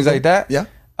 We'll get something Things new. like that. Yeah.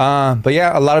 But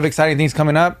yeah, a lot of exciting things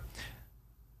coming up.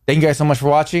 Thank you guys so much for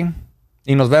watching.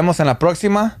 Y nos vemos en la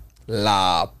próxima.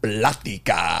 La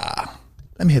Platica.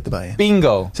 Let me hit the button.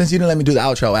 Bingo. Since you didn't let me do the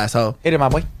outro, asshole. Hit it, my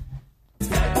boy.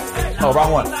 Oh,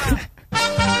 wrong one.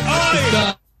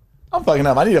 I'm fucking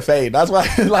up. I need a fade. That's why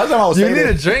last time I was You fading.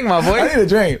 need a drink, my boy. I need a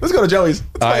drink. Let's go to Joey's.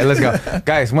 All right, let's go.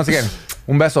 Guys, once again,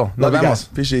 un beso. Nos Love you vemos. guys.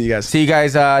 Appreciate you guys. See you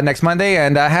guys next Monday.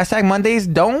 And hashtag Mondays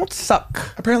don't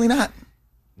suck. Apparently not.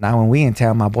 Not when we in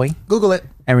town, my boy. Google it.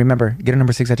 And remember, get a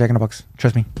number 6 at Jack in the Box.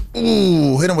 Trust me.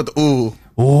 Ooh, hit him with the ooh.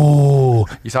 Ooh.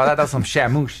 You saw that? That was some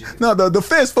Shamu shit. No, the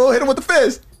fist, fool. Hit him with the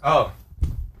fist. Oh.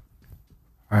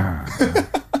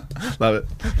 Love it.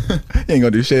 He ain't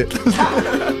gonna do shit.